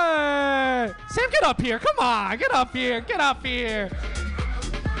 Hey! Sam, get up here. Come on. Get up here. Get up here.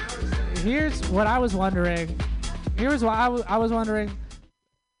 Here's what I was wondering. Here's what I was wondering.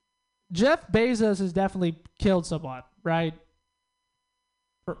 Jeff Bezos has definitely killed someone, right?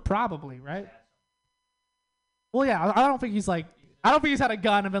 Probably, right? Well, yeah. I don't think he's had a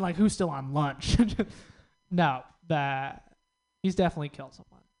gun and been like, who's still on lunch? No, he's definitely killed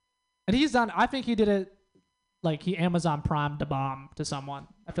someone. And he's done, I think he did it like he Amazon Primed a bomb to someone.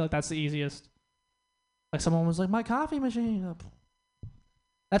 I feel like that's the easiest. Like someone was like, my coffee machine.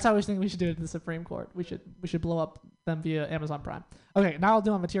 That's how we think we should do it in the Supreme Court. We should blow up them via Amazon Prime. Okay, now I'll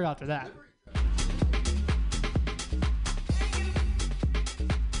do my material after that.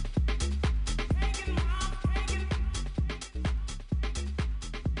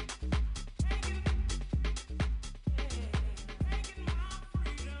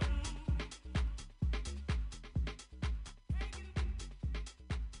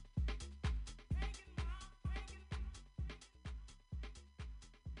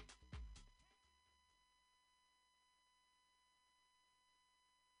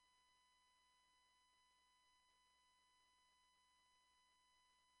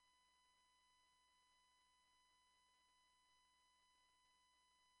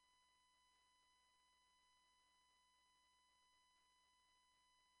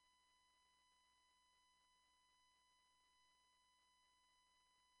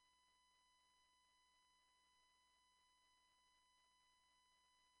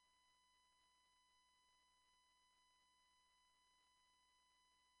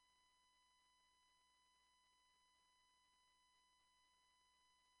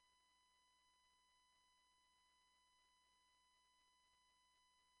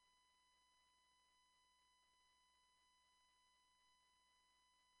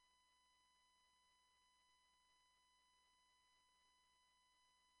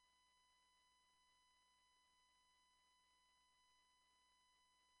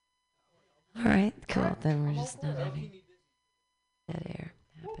 All right, cool. Then we're just not having dead air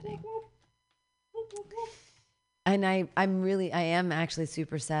happening. And I am actually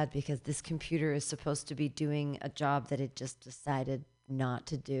super sad because this computer is supposed to be doing a job that it just decided not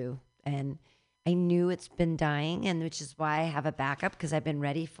to do. And I knew it's been dying, and which is why I have a backup because I've been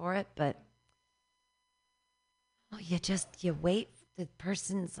ready for it. But you wait. The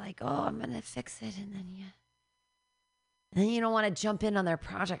person's like, oh, I'm going to fix it. And then you don't want to jump in on their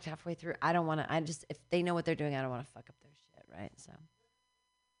project halfway through. I don't want to, if they know what they're doing, I don't want to fuck up their shit, right? So.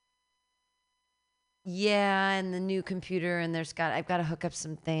 Yeah, and the new computer, and I've got to hook up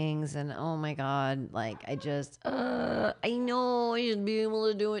some things, and oh my God, like I know I should be able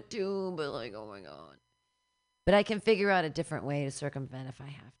to do it too, but like, oh my God. But I can figure out a different way to circumvent if I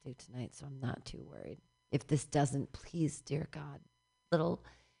have to tonight, so I'm not too worried. If this doesn't, please, dear God,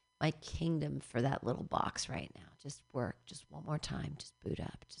 my kingdom for that little box right now. Just work, just one more time, just boot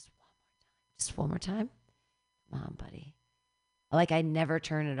up, just one more time. Come on, buddy. Like I never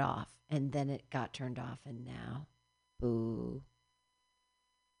turn it off. And then it got turned off, and now, boo.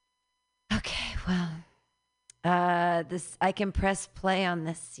 Okay, well, I can press play on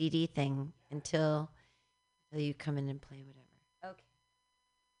this CD thing until you come in and play whatever. Okay.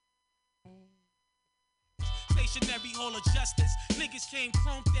 Stationary hall of justice. Niggas came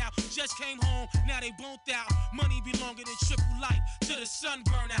chromed out, just came home, now they boned out. Money be longer than triple life, till the sun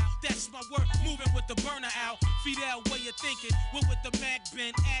burn out. That's my work, moving with the burner out. Fidel way of thinking, we're with the Mac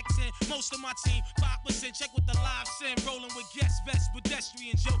Ben accent. Most of my team, 5%, check with the live send. Rolling with guest vest,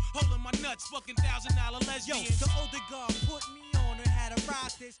 pedestrian Joe, holding my nuts, fucking $1,000 lesbians. Yo, the older guard put me on and had to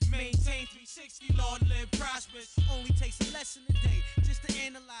rock this. Maintain 360, Lord, live prosperous. Only takes a lesson a day, just to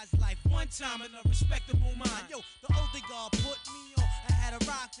analyze life one time in a respectable mind. Yo, the older guard put me on, I had to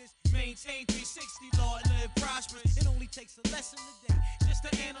rock this. Maintain 360, Lord, live prosperous. It only takes a lesson a day, just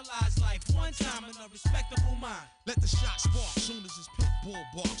to analyze life one time in a respectable mind. Let the shot spark, soon as his pit bull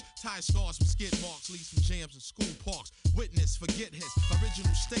barks. Tire scars from skid marks, leads from jams and school parks. Witness, forget his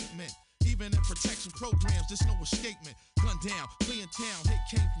original statement. Even in protection programs, there's no escapement. Gun down, flee in town, hit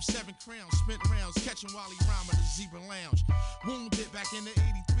came from 7 crowns. Spent rounds, catching while he rhyming the Zebra Lounge. Wounded back in the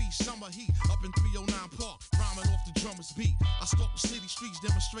 83 summer heat, up in 309 Park, rhyming off the drummer's beat. I stalk the city streets,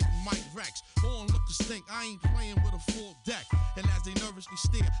 demonstrating Mike Rex. Onlookers think I ain't playing with a full deck. And as they nervously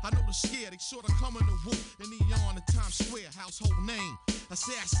stare, I know they're scared. They sorta coming to whoop in neon in Times Square. Household name,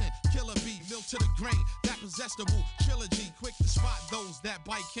 assassin, killer bee, milk to the grain. That possessable trilogy, quick to spot those that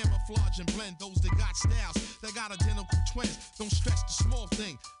bite camouflage and blend. Those that got styles, that got identical twins. Don't stress the small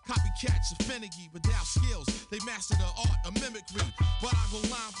thing. Copycats are finicky without skills. They master the art of mimicry. But I go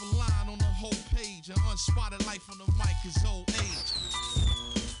line for line on the whole page. An unspotted life on the mic is old age.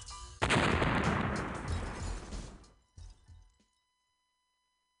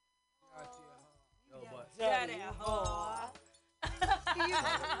 Daddy, who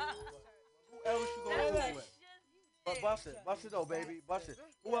else you gonna do with? Bust it though, baby, bust it.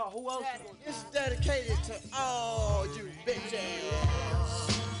 Who else? It's dedicated to all you bitch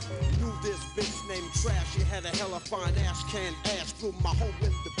ass. Knew this bitch named Trash. She had a hella fine ass, can ass through my home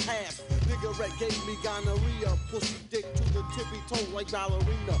in the past. Nigga Red gave me gonorrhea, pussy dick to the tippy toe like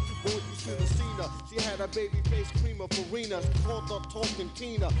ballerina. Boy, you should have seen her. She had a baby face cream of Farina's, called her Talking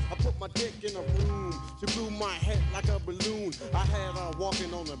Tina. I put my dick in a room. She blew my head like a balloon. I had her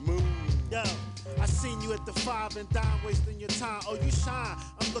walking on the moon. Yo, I seen you at the 5 and dime wasting your time. Oh, you shine.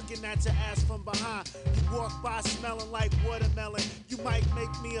 I'm looking at your ass from behind. You walk by smelling like watermelon. You might make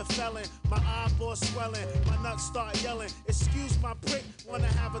me a felon. My eyeballs swelling. My nuts start yelling. Excuse my prick. Wanna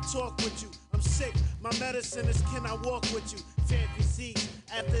have a talk with you. I'm sick. My medicine is can I walk with you? Fair physique.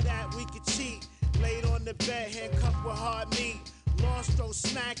 After that we could cheat. Laid on the bed, handcuffed with hard meat. Long stroke,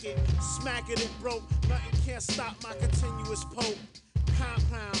 smack it and broke. Nothing can't stop my continuous poke.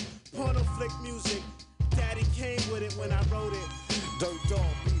 Compound, porno flick music. Daddy came with it when I wrote it. Dirt dog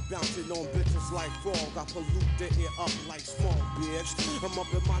be bouncing on bitches like frog. I pollute the air up like small bitch. I'm up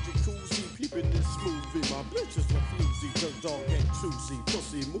in my jacuzzi, peeping this movie. My bitches are floozy, dirt dog ain't choosy.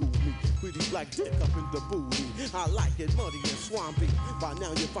 Pussy move me, pretty black dick up in the booty. I like it muddy and swampy. By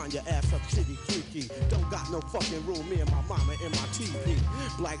now you find your ass up shitty creaky. Don't got no fucking room, me and my mama in my TV.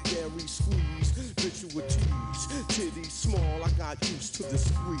 Blackberry squeeze, bitch you with cheese. Titties small, I got used to the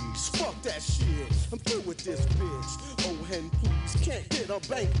squeeze. Fuck that shit, I'm through with this bitch. Oh hen please, can't get a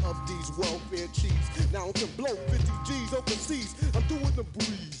bank of these welfare cheese. Now I can blow 50 G's overseas. I'm doing the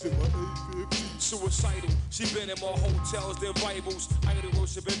breeze in my A50. suicidal. She been in more hotels than Bibles. Idol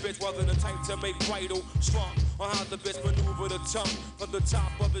worshiping bitch wasn't the type to make bridal. Strong on how the bitch maneuver the tongue from the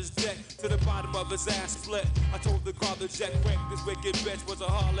top of his deck to the bottom of his ass split. I told the car the jet crank, this wicked bitch was a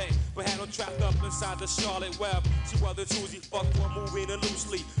harlot, but had him trapped up inside the Charlotte web. She wasn't choosy, fucked for moving and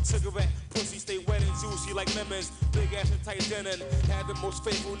loosely. Cigarette, pussy stay wet and juicy like lemons. Big ass and tight denim. Had the most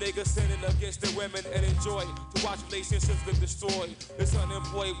faithful niggas sinning against the women and enjoy to watch relationships get destroyed. This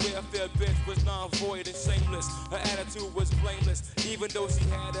unemployed welfare bitch was non-void and shameless. Her attitude was blameless, even though she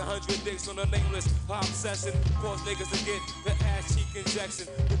had 100 dicks on her nameless. Her obsession caused niggas to get the ass cheek injection.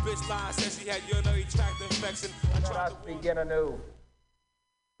 The bitch lied, said she had urinary tract infection. Let us begin anew,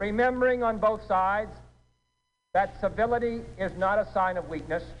 remembering on both sides that civility is not a sign of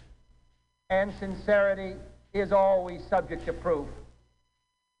weakness and sincerity is always subject to proof.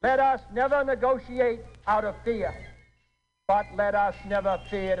 Let us never negotiate out of fear, but let us never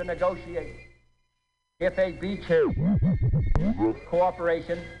fear to negotiate. If a beachhead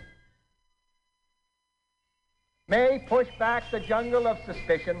cooperation may push back the jungle of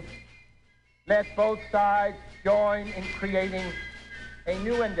suspicion, let both sides join in creating a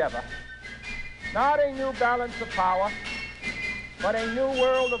new endeavor, not a new balance of power, but a new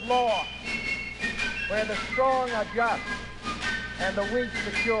world of law, where the strong are just, and the weak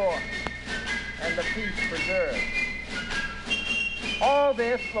secure, and the peace preserved. All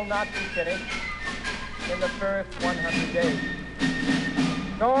this will not be finished in the first 100 days,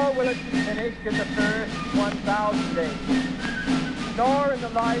 nor will it be finished in the first 1,000 days, nor in the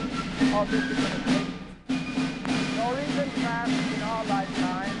life of this administration, nor even perhaps in our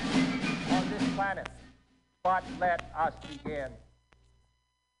lifetime on this planet. But let us begin.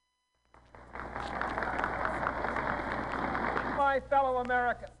 My fellow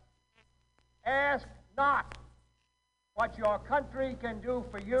Americans, ask not what your country can do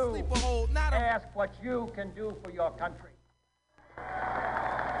for you. Ask what you can do for your country.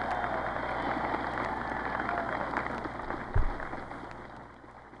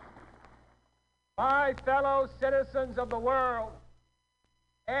 My fellow citizens of the world,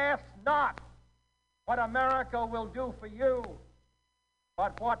 ask not what America will do for you,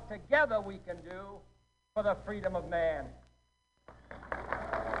 but what together we can do for the freedom of man.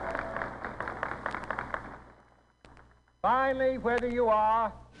 Finally, whether you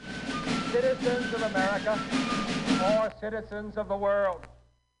are citizens of America or citizens of the world,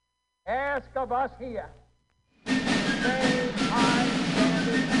 ask of us here the same high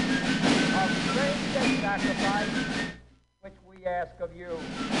standard of strength and sacrifice which we ask of you.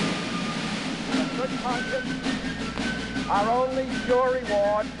 A good conscience, our only sure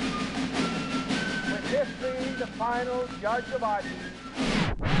reward, with history the final judge of our deeds.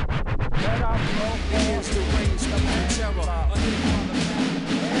 Let us go forth to raise up the terror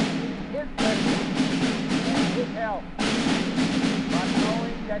his blessing and his help, but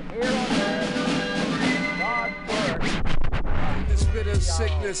knowing that here on earth, God's word. This bitter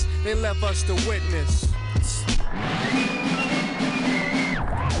sickness, they left us to witness.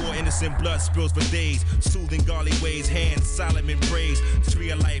 Innocent blood spills for days, soothing godly ways, hands Solomon praise. Tree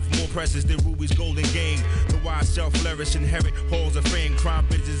of life more precious than rubies golden game. The wise shall flourish, inherit halls of fame. Crime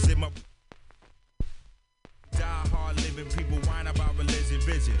bridges in my die hard living people whine about religion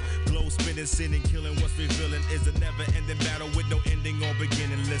vision. Glow spinning, sinning, killing. What's revealing is a never-ending battle with no ending or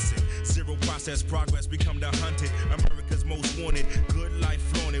beginning. Listen, zero process progress become the hunted. America's most wanted. Good life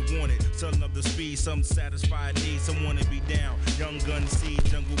flaunted, wanted. Some love the speed, some satisfied need. Some wanna be down. Young gun seed,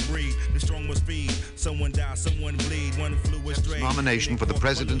 jungle breed. The strong must feed. Someone die, someone bleed. One flew astray. Nomination for the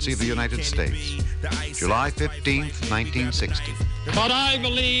presidency of the United States, July 15th, 1960. But I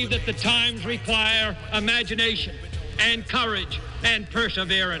believe that the times require imagination and courage and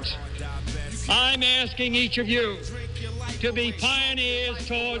perseverance. I'm asking each of you to be pioneers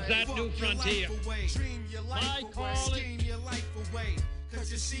towards that new frontier. My call is... Cause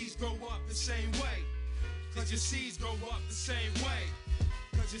your seeds grow up the same way. Cause your seeds grow up the same way.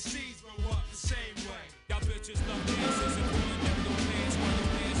 Cause your seeds grow up the same way. Y'all bitches love dances and pulling up no pants while your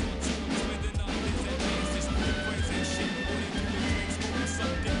pants on tune, spending up his advances, the friends and shit, putting through the drinks, smoking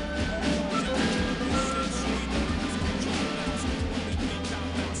something.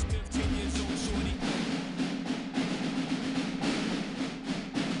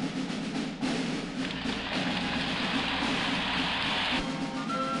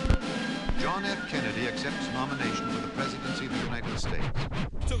 John F. Kennedy accepts nomination for the presidency of the United States.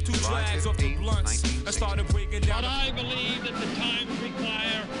 Took two July drags off the 15th, blunts and started breaking down. But I believe that the times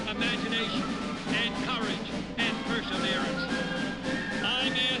require imagination and courage and perseverance.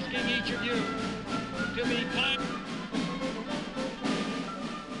 I'm asking each of you to be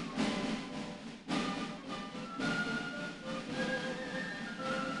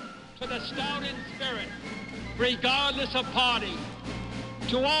with a stout in spirit, regardless of party.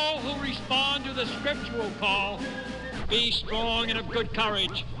 To all who respond to the scriptural call, be strong and of good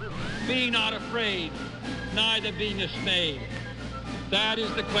courage. Be not afraid, neither be dismayed. That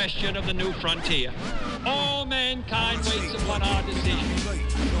is the question of the new frontier. All mankind waits upon our decision.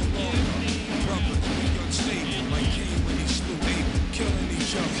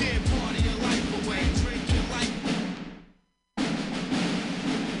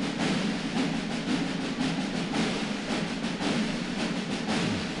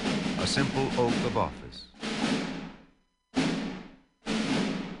 A simple oath of office.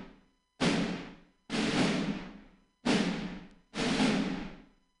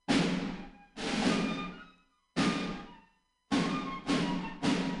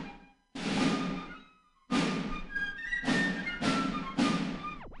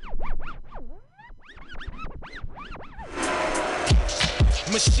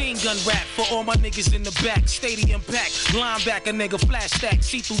 Machine gun rap for all my niggas in the back. Stadium pack, linebacker nigga, flash stack,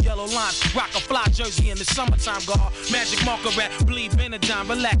 see through yellow lines. Rock a fly jersey in the summertime, guard. Magic marker rap, bleed Benadine,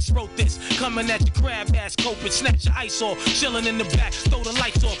 relax, wrote this. Coming at your crab ass, cope and snatch your ice off. Chilling in the back, throw the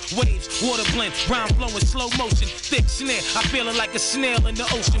lights off. Waves, water blend, rhyme flowing, slow motion. Thick snare, I feel it like a snail in the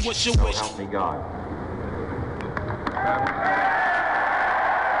ocean. What's your wish? Help me God.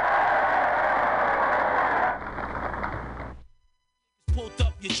 Pulled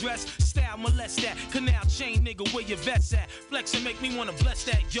up your dress, style molest that. Canal chain nigga, where your vets at? Flex and make me wanna bless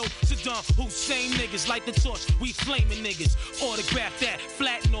that. Yo, Saddam Hussein niggas, light the torch, we flaming niggas. Autograph that,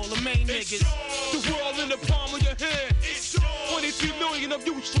 flatten all the main niggas. The world in the palm of your hand. 22 million of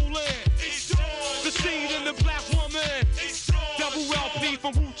useful land. The seed in the black woman. Double LP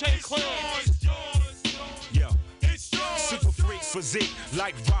from Wu-Tang Clan. Yo, super freak physique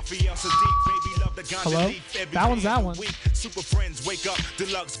like Raphael Sadiq. Baby love the ganja Hello? leaf every That one's day that of one. the week. Super friends wake up,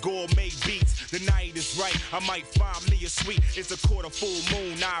 deluxe gourmet beats. The night is right, I might find me a suite. It's a quarter full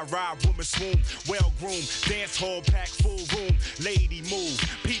moon, I ride, woman swoon. Well groomed, dance hall pack, full room. Lady move,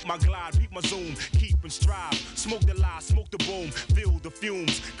 peep my glide, peep my zoom. Keep and strive, smoke the lie, smoke the boom. Feel the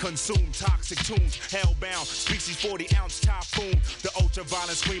fumes, consume toxic tunes. Hellbound, species 40-ounce typhoon. The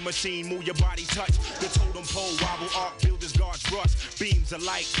ultraviolet screen machine, move your body touch. The totem pole wobble, arc builders guards rush. Beams of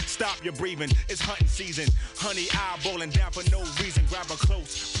light, stop your breathing. It's hunting season. Honey eyeballing down for no reason. Grab a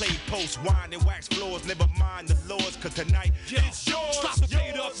close, play post, wine and wax floors. Never mind the laws, cause tonight It's yours. Stop the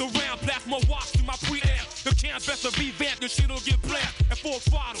fade up, the round plasma watch through my preamp. The can's best to revamp, the shit'll get black. And full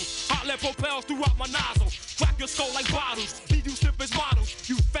throttle, hot lead propels throughout my nozzle. Crack your skull like bottles, leave you stiff as models.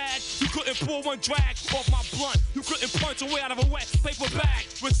 You fag, you couldn't pull one drag off my blunt. You couldn't punch away out of a wet paper bag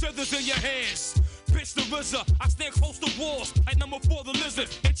with scissors in your hands. Bitch the RZA, I stand close to walls like number 4 the lizard.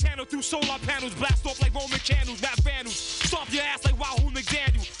 And channel through solar panels, blast off like Roman candles, rap vandals. Stomp your ass like Wahoo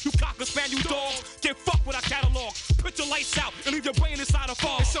McDaniel. You cocker spaniel dogs, get fucked with our catalog. Put your lights out and leave your brain inside a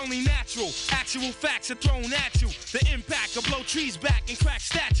fog. It's only natural, actual facts are thrown at you. The impact will blow trees back and crack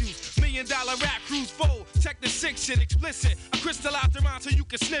statues. $1 million rap crews fold, check the sick shit explicit. I crystallize the rhyme so you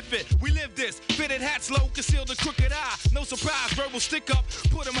can sniff it. We live this, fitted hats low, conceal the crooked eye. No surprise, verbal stick up,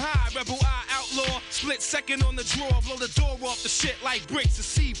 put 'em high. Rebel eye outlaw, split second on the drawer, blow the door off the shit like bricks of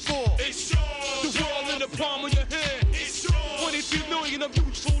C4. It's yours. The world in the palm of your hand. It's yours. 23 million of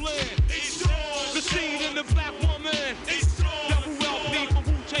useful land. It's yours. The seed in the black woman. It's yours. Double LP from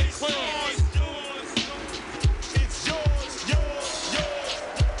Wu-Tang Clan. it's yours, yours, yours.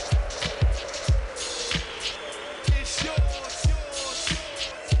 It's yours, yours.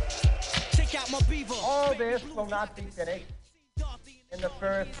 Check out my beaver. All this will not be finished in the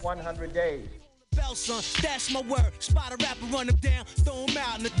first 100 days. Bell, son, that's my word. Spot a rapper, run him down, throw him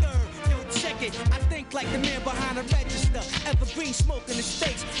out in the third. Yo, check it. I think like the man behind the register. Evergreen smoke in the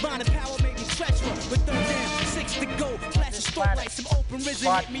States. Bonding power made me treacherous. With third down, 6 to go. Flashing stroke like some open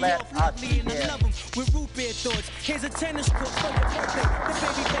risen. Hit me off lovely and I love him with root beer thoughts. Here's a tennis court for your birthday. The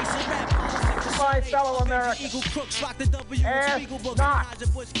baby face of rap politics. My fellow Americans, Eagle crooks rock the W ask Spiegel books. not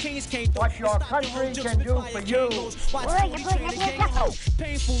Kings came through. what your country can do for you.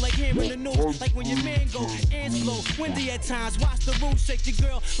 Painful like hearing the news, like when your man go, ants blow, windy at times. Watch the room shake, your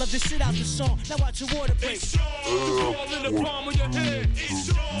girl love to sit out the song. Now watch your water break. It's yours. The world in the palm of your hand. It's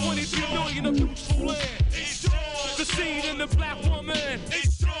yours. 23 million of useful land. It's yours. The seed in the black woman.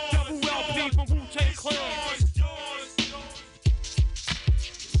 It's yours. Double LP from Wu-Tang Clan.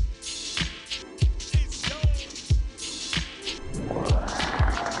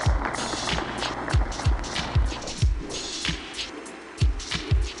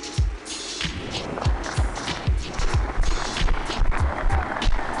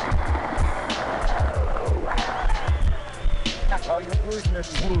 All your prisoners.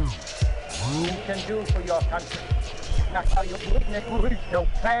 you can do for your country. Now, how you no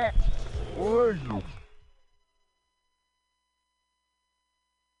fast.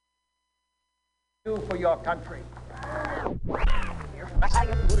 Do for your country.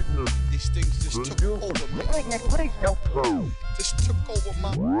 These things just took over me. Just took over my.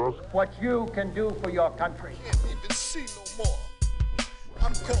 What you can do for your country. Can't even see no more.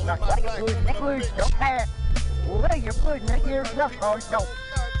 I'm calling my black women a bitch. Well, you're putting it here, no.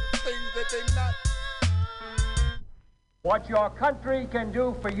 Things that they not. What your country can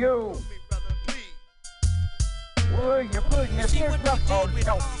do for you. Well, you're putting it here, no.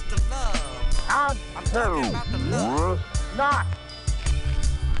 I'm not.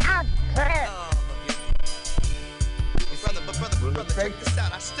 I'm Brother, check this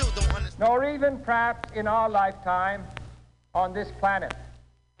out. I still don't understand. Nor even perhaps in our lifetime on this planet.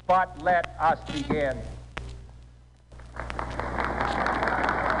 But let us begin.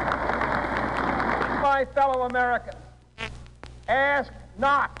 My fellow Americans, ask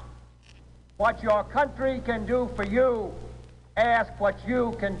not what your country can do for you. Ask what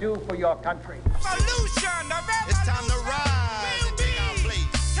you can do for your country. Revolution, it's time to rise and take our place.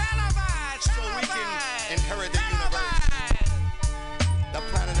 So we can inherit the universe. The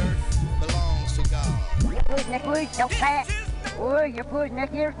planet Earth belongs to God. You're putting it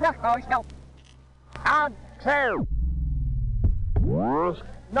here, no. I'm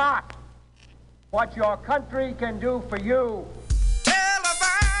not what your country can do for you.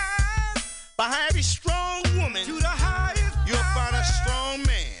 Televised by every strong woman to the highest you'll find a strong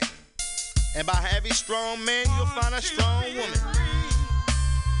man. And by every strong man, you'll find a strong woman.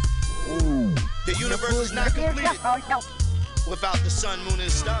 The universe is not completed without the sun, moon,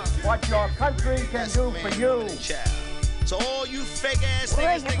 and stars. What your country can do for you. So all you fake ass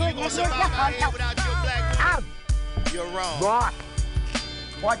niggas think you're gonna survive out here without your black woman, you're wrong.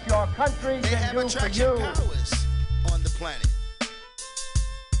 What your country they can have do for attraction you. powers on the planet.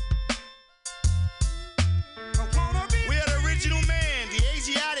 We are the original man, the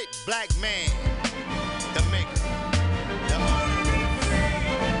Asiatic black man, the maker, the owner.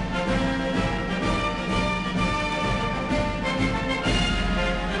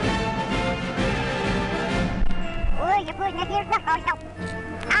 You're putting it here, no.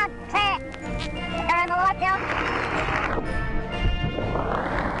 I'm turn the light down.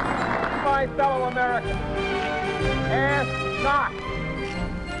 My fellow Americans, ask not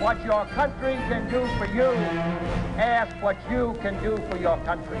what your country can do for you. Ask what you can do for your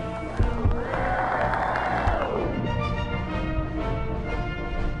country.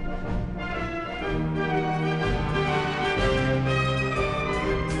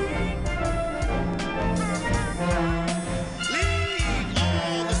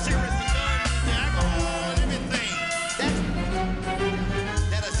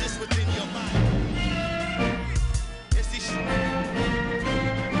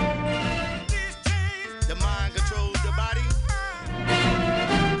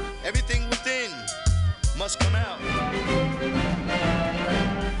 Must come out.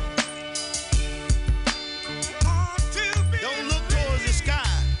 Don't look towards the sky,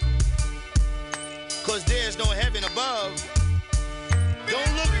 cause there's no heaven above.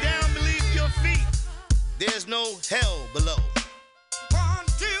 Don't look down beneath your feet, there's no hell below.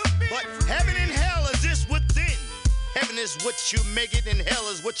 But heaven and hell exist within. Heaven is what you make it, and hell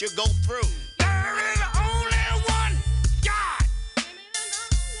is what you go through. There is only one God.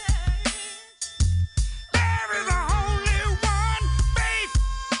 There is only one faith.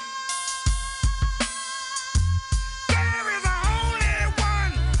 There is only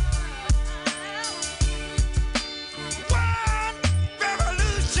one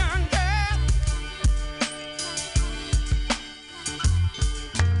revolution, yeah.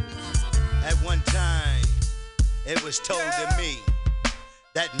 At one time, it was told to me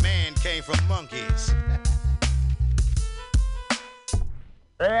that man came from monkeys.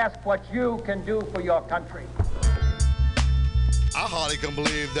 Ask what you can do for your country. I hardly can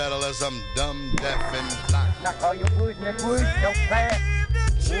believe that unless I'm dumb, deaf, and blind. Now, you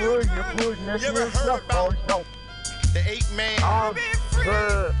ever heard about the 8-man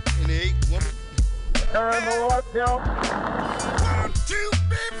and the 8-woman?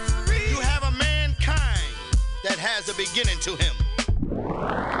 You have a mankind that has a beginning to him.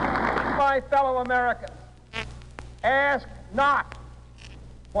 My fellow Americans, ask not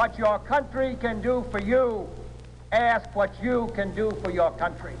what your country can do for you. Ask what you can do for your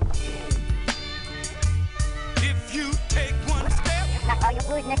country. If you take one step,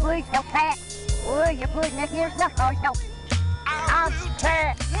 I'm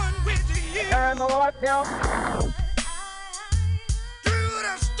turn the light down. through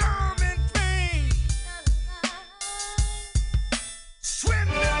the storm and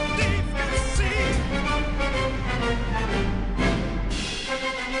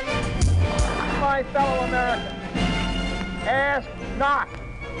My fellow Americans, ask not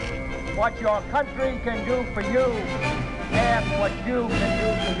what your country can do for you. Ask what you can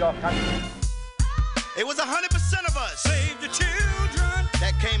do for your country. It was 100% of us. Save the children.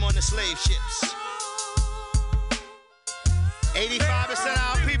 That came on the slave ships. 85% of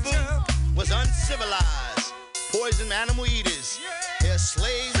our people was uncivilized, poison animal eaters. They're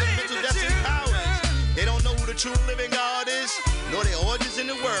slaves of mental destined powers. They don't know who the true living God is, nor their origins in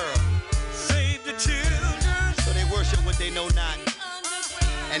the world. Save the children. So they worship what they know not.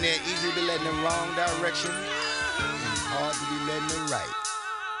 And they're easily be led in the wrong direction and hard to be led in the right.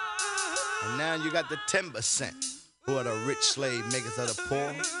 And now you got the 10% who are the rich slave makers of the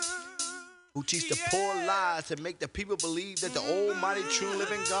poor, who teach the poor lies to make the people believe that the almighty true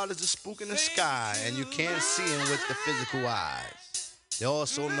living God is a spook in the sky and you can't see him with the physical eyes. They're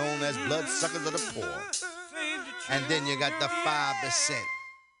also known as bloodsuckers of the poor. And then you got the 5%,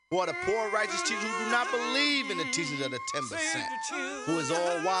 who are the poor righteous teachers who do not believe in the teachings of the 10%, who is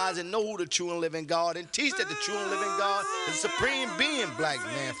all wise and know who the true and living God and teach that the true and living God is the supreme being, black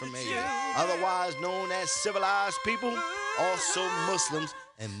man from Asia, otherwise known as civilized people, also Muslims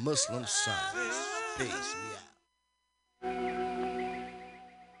and Muslim sons. Peace, we out.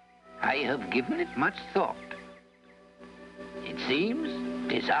 I have given it much thought. It seems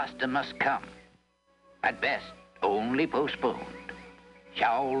disaster must come. At best, only postponed.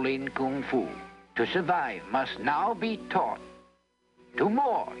 Shaolin Kung Fu, to survive, must now be taught to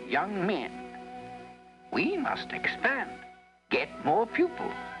more young men. We must expand, get more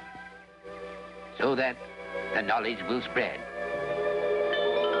pupils, so that the knowledge will spread.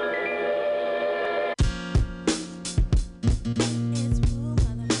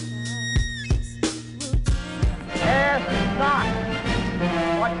 Ask not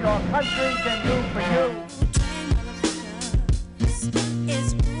what your country can do for you.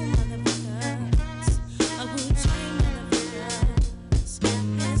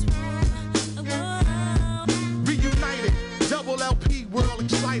 Reunited, double LP, world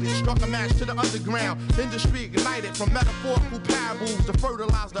excited. Struck a match to the underground. Industry ignited from metaphorical parables to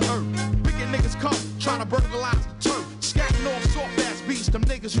fertilize the earth. Wicked niggas come, trying to burglarize the turf. Scatting off soft ass beats, them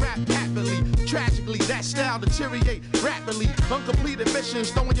niggas rap happily. Tragically, that style deteriorate rapidly. Uncompleted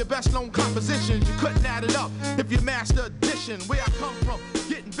missions, throwing your best known compositions. You couldn't add it up if you master addition. Where I come from,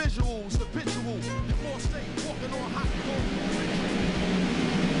 getting visuals, habitual. More state, walking on hot gold.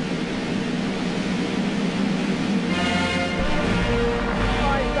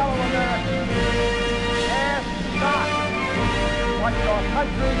 My fellow Americans, ask not what your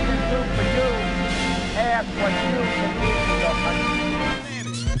country can do for you. Ask what you can do for your country.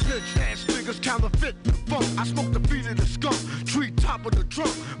 Bitch ass niggas counterfeit the funk. I smoke the feet of the skunk, tree top of the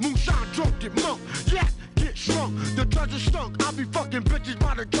trunk. Moonshine drunk, get monk, yeah, get shrunk. The treasure stunk, I be fucking bitches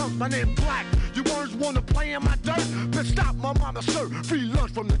by the junk. My name Black, you words wanna play in my dirt? Bitch, stop, my mama serve free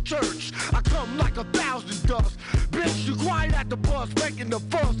lunch from the church. I come like 1,000 dust. Bitch, you quiet at the bus, making the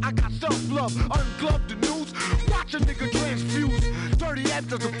fuss. I got self-love, ungloved the news. Watch a nigga transfuse. Dirty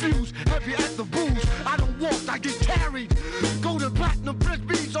after the fuse, heavy at the booze. I don't walk, I get carried. Golden platinum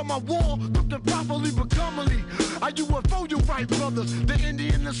frisbees on my wall, looking properly but commonly. I UFO you right, brothers. The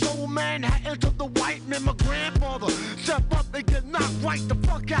Indian and soul man had entered the white man. My grandfather step up and get knocked right the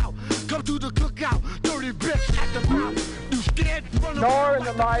fuck out. Come to the cookout, dirty bitch at the mouth. You scared? Nor in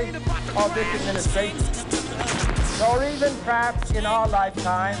the life of this administration, nor even perhaps in our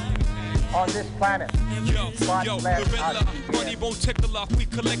lifetime on this planet. Yo, gorilla, money won't tickle off, we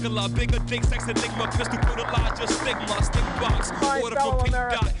collect a lot. Bigger dick, sex, enigma, pistol, fertilizer, stigma, stink box, order from Pink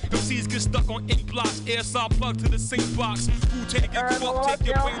Dot. MCs get stuck on ink blocks, air saw plug to the sink box. Who take it, fuck, take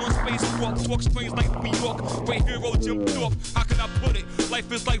your brain on space walk, walk strange like New York. Great hero Jim Thorpe, how can I put it?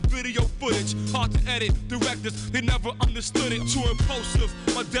 Life is like video footage, hard to edit. Directors, they never understood it. Too impulsive,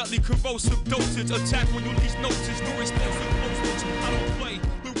 my deadly corrosive dosage. Attack when you least notice, no extensive postage. I don't play,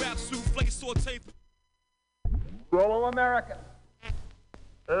 the rap souffle saute. Fellow Americans,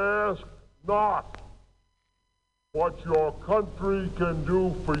 ask not what your country can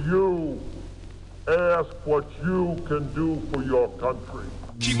do for you. Ask what you can do for your country.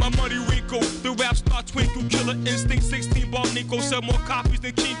 Keep my money wrinkled, the rap star twinkle, killer instinct, 16 ball Nico, sell more copies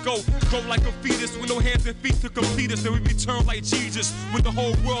than Kinko. Grow like a fetus with no hands and feet to complete us, then we return like Jesus when the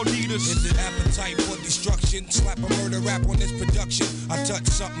whole world need us. Is it appetite for destruction? Slap a murder rap on this production. I touch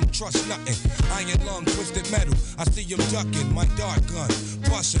something, trust nothing. Iron lung, twisted metal. I see him ducking, my dart gun,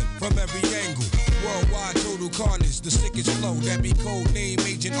 busting from every angle. Worldwide total carnage, the sickest flow. That be code name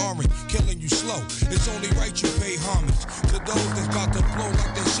Agent Orange, killing you slow. It's only right you pay homage to those that's about to blow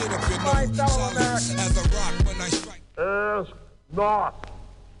like that shit up your nose. Silence as a rock when I strike. Ask not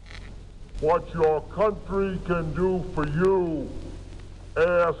what your country can do for you.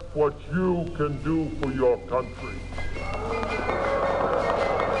 Ask what you can do for your country.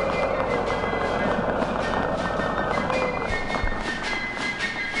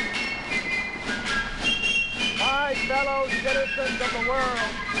 My fellow citizens of the world,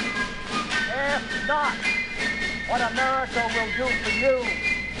 ask not what America will do for you,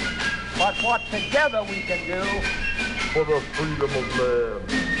 but what together we can do for the freedom of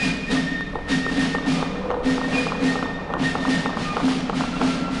man.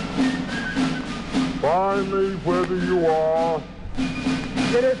 Finally, whether you are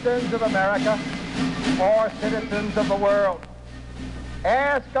citizens of America or citizens of the world,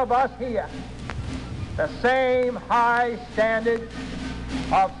 ask of us here the same high standard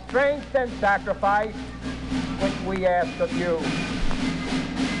of strength and sacrifice which we ask of you.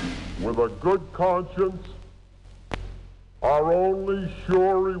 With a good conscience, our only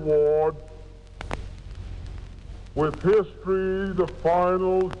sure reward, with history the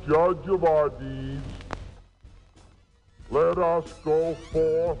final judge of our deeds, let us go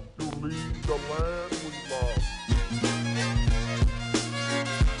forth to lead the land we love.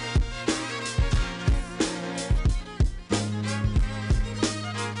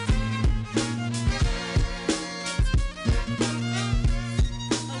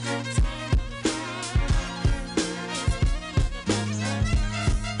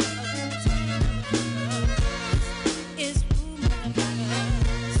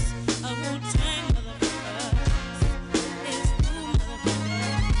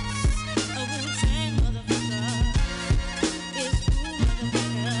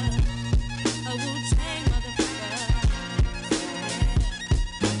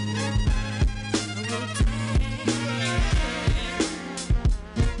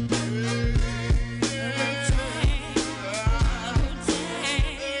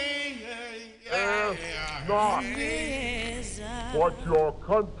 What your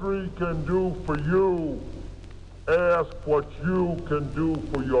country can do for you, ask what you can do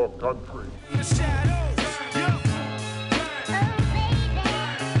for your country.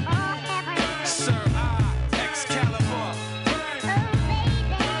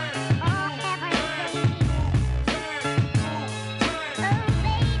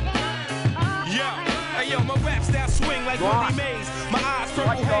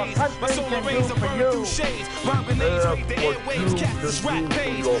 My solar rays are burned through shades. Rhyme grenades raise the airwaves. Cast this rap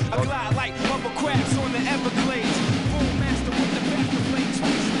page. I glide like hovercrafts on the Everglades. Boom master with the master blades.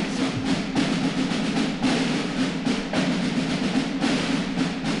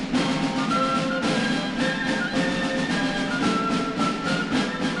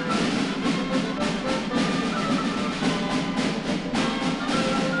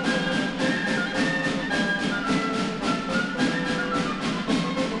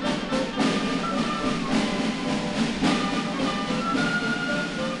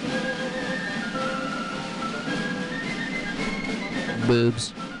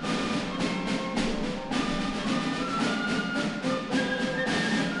 Boobs.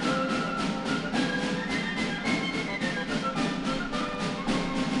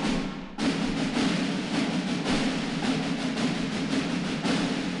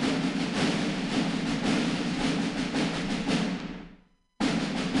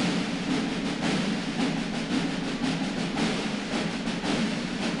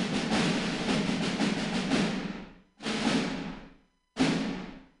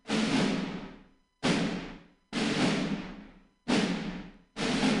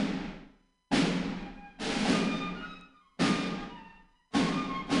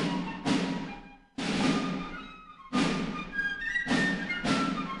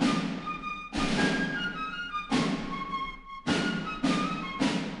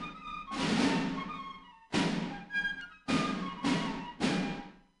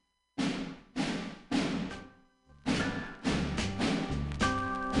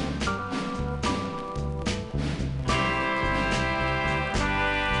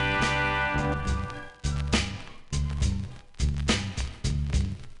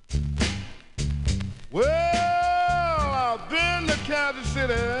 Kansas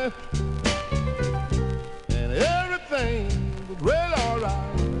City, and everything was really all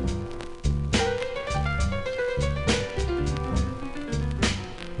right.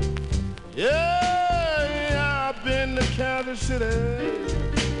 Yeah, I've been to Kansas City,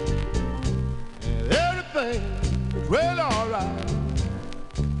 and everything was really all right.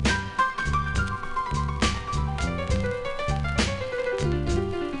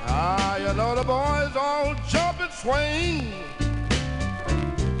 Ah, you know the boys all jump and swing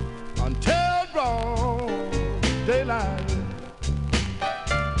until broad daylight.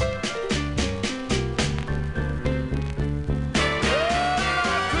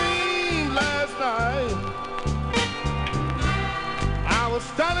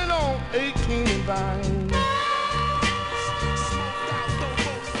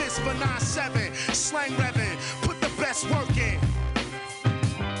 Slang revving, put the best work in.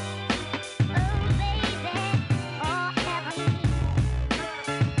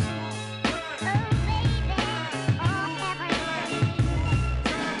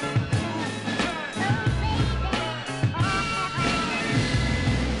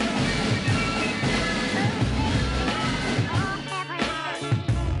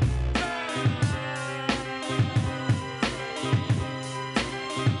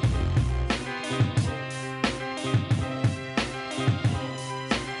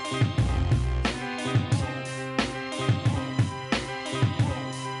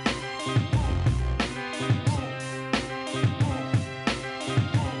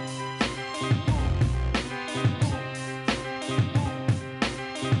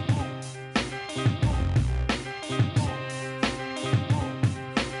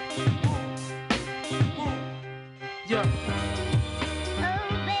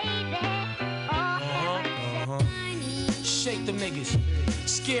 Shake them niggas.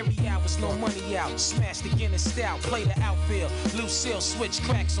 Scary hours, no money out. Smash the Guinness stout, play the outfield. Lucille switch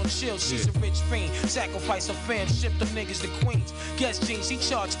cracks on chill. She's a rich fiend. Sacrifice her fam, ship them niggas to Queens. Guest jeans, he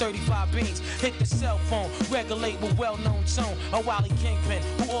charged 35 beans. Hit the cell phone, regulate with well-known tone. A Wally Kingpin,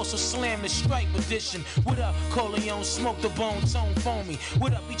 who also slammed the Stripe edition. What up, Corleone, smoke the bone, tone foamy.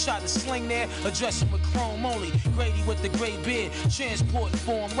 What up, we tried to sling there, address him with chrome only. Grady with the gray beard, transport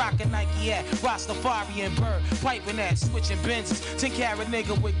form, rockin' Nike hat. Rastafari and Bird, piping that, switching Benzes. 10-carat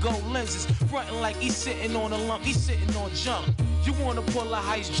nigga with gold lenses, frontin' like he's sitting on a lump, he's sitting on junk. You wanna pull a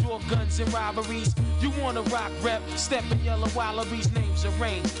heist, draw guns and robberies. You wanna rock rep, step in yellow wallabies, names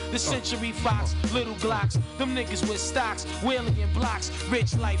arranged. The Century Fox, little Glocks, them niggas with stocks, wheeling in blocks,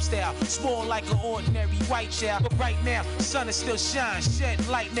 rich lifestyle, small like an ordinary white child. But right now, sun is still shine, shed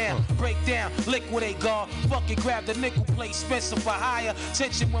light now, break down, liquidate guard, fucking grab the nickel plate, Spencer for hire.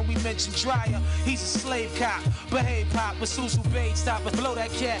 Tension when we mention Dryer, he's a slave cop, behave pop with Susu Bade, stop and blow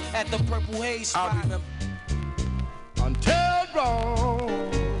that cat at the Purple Haze spot. Until broad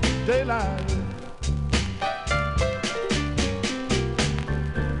daylight.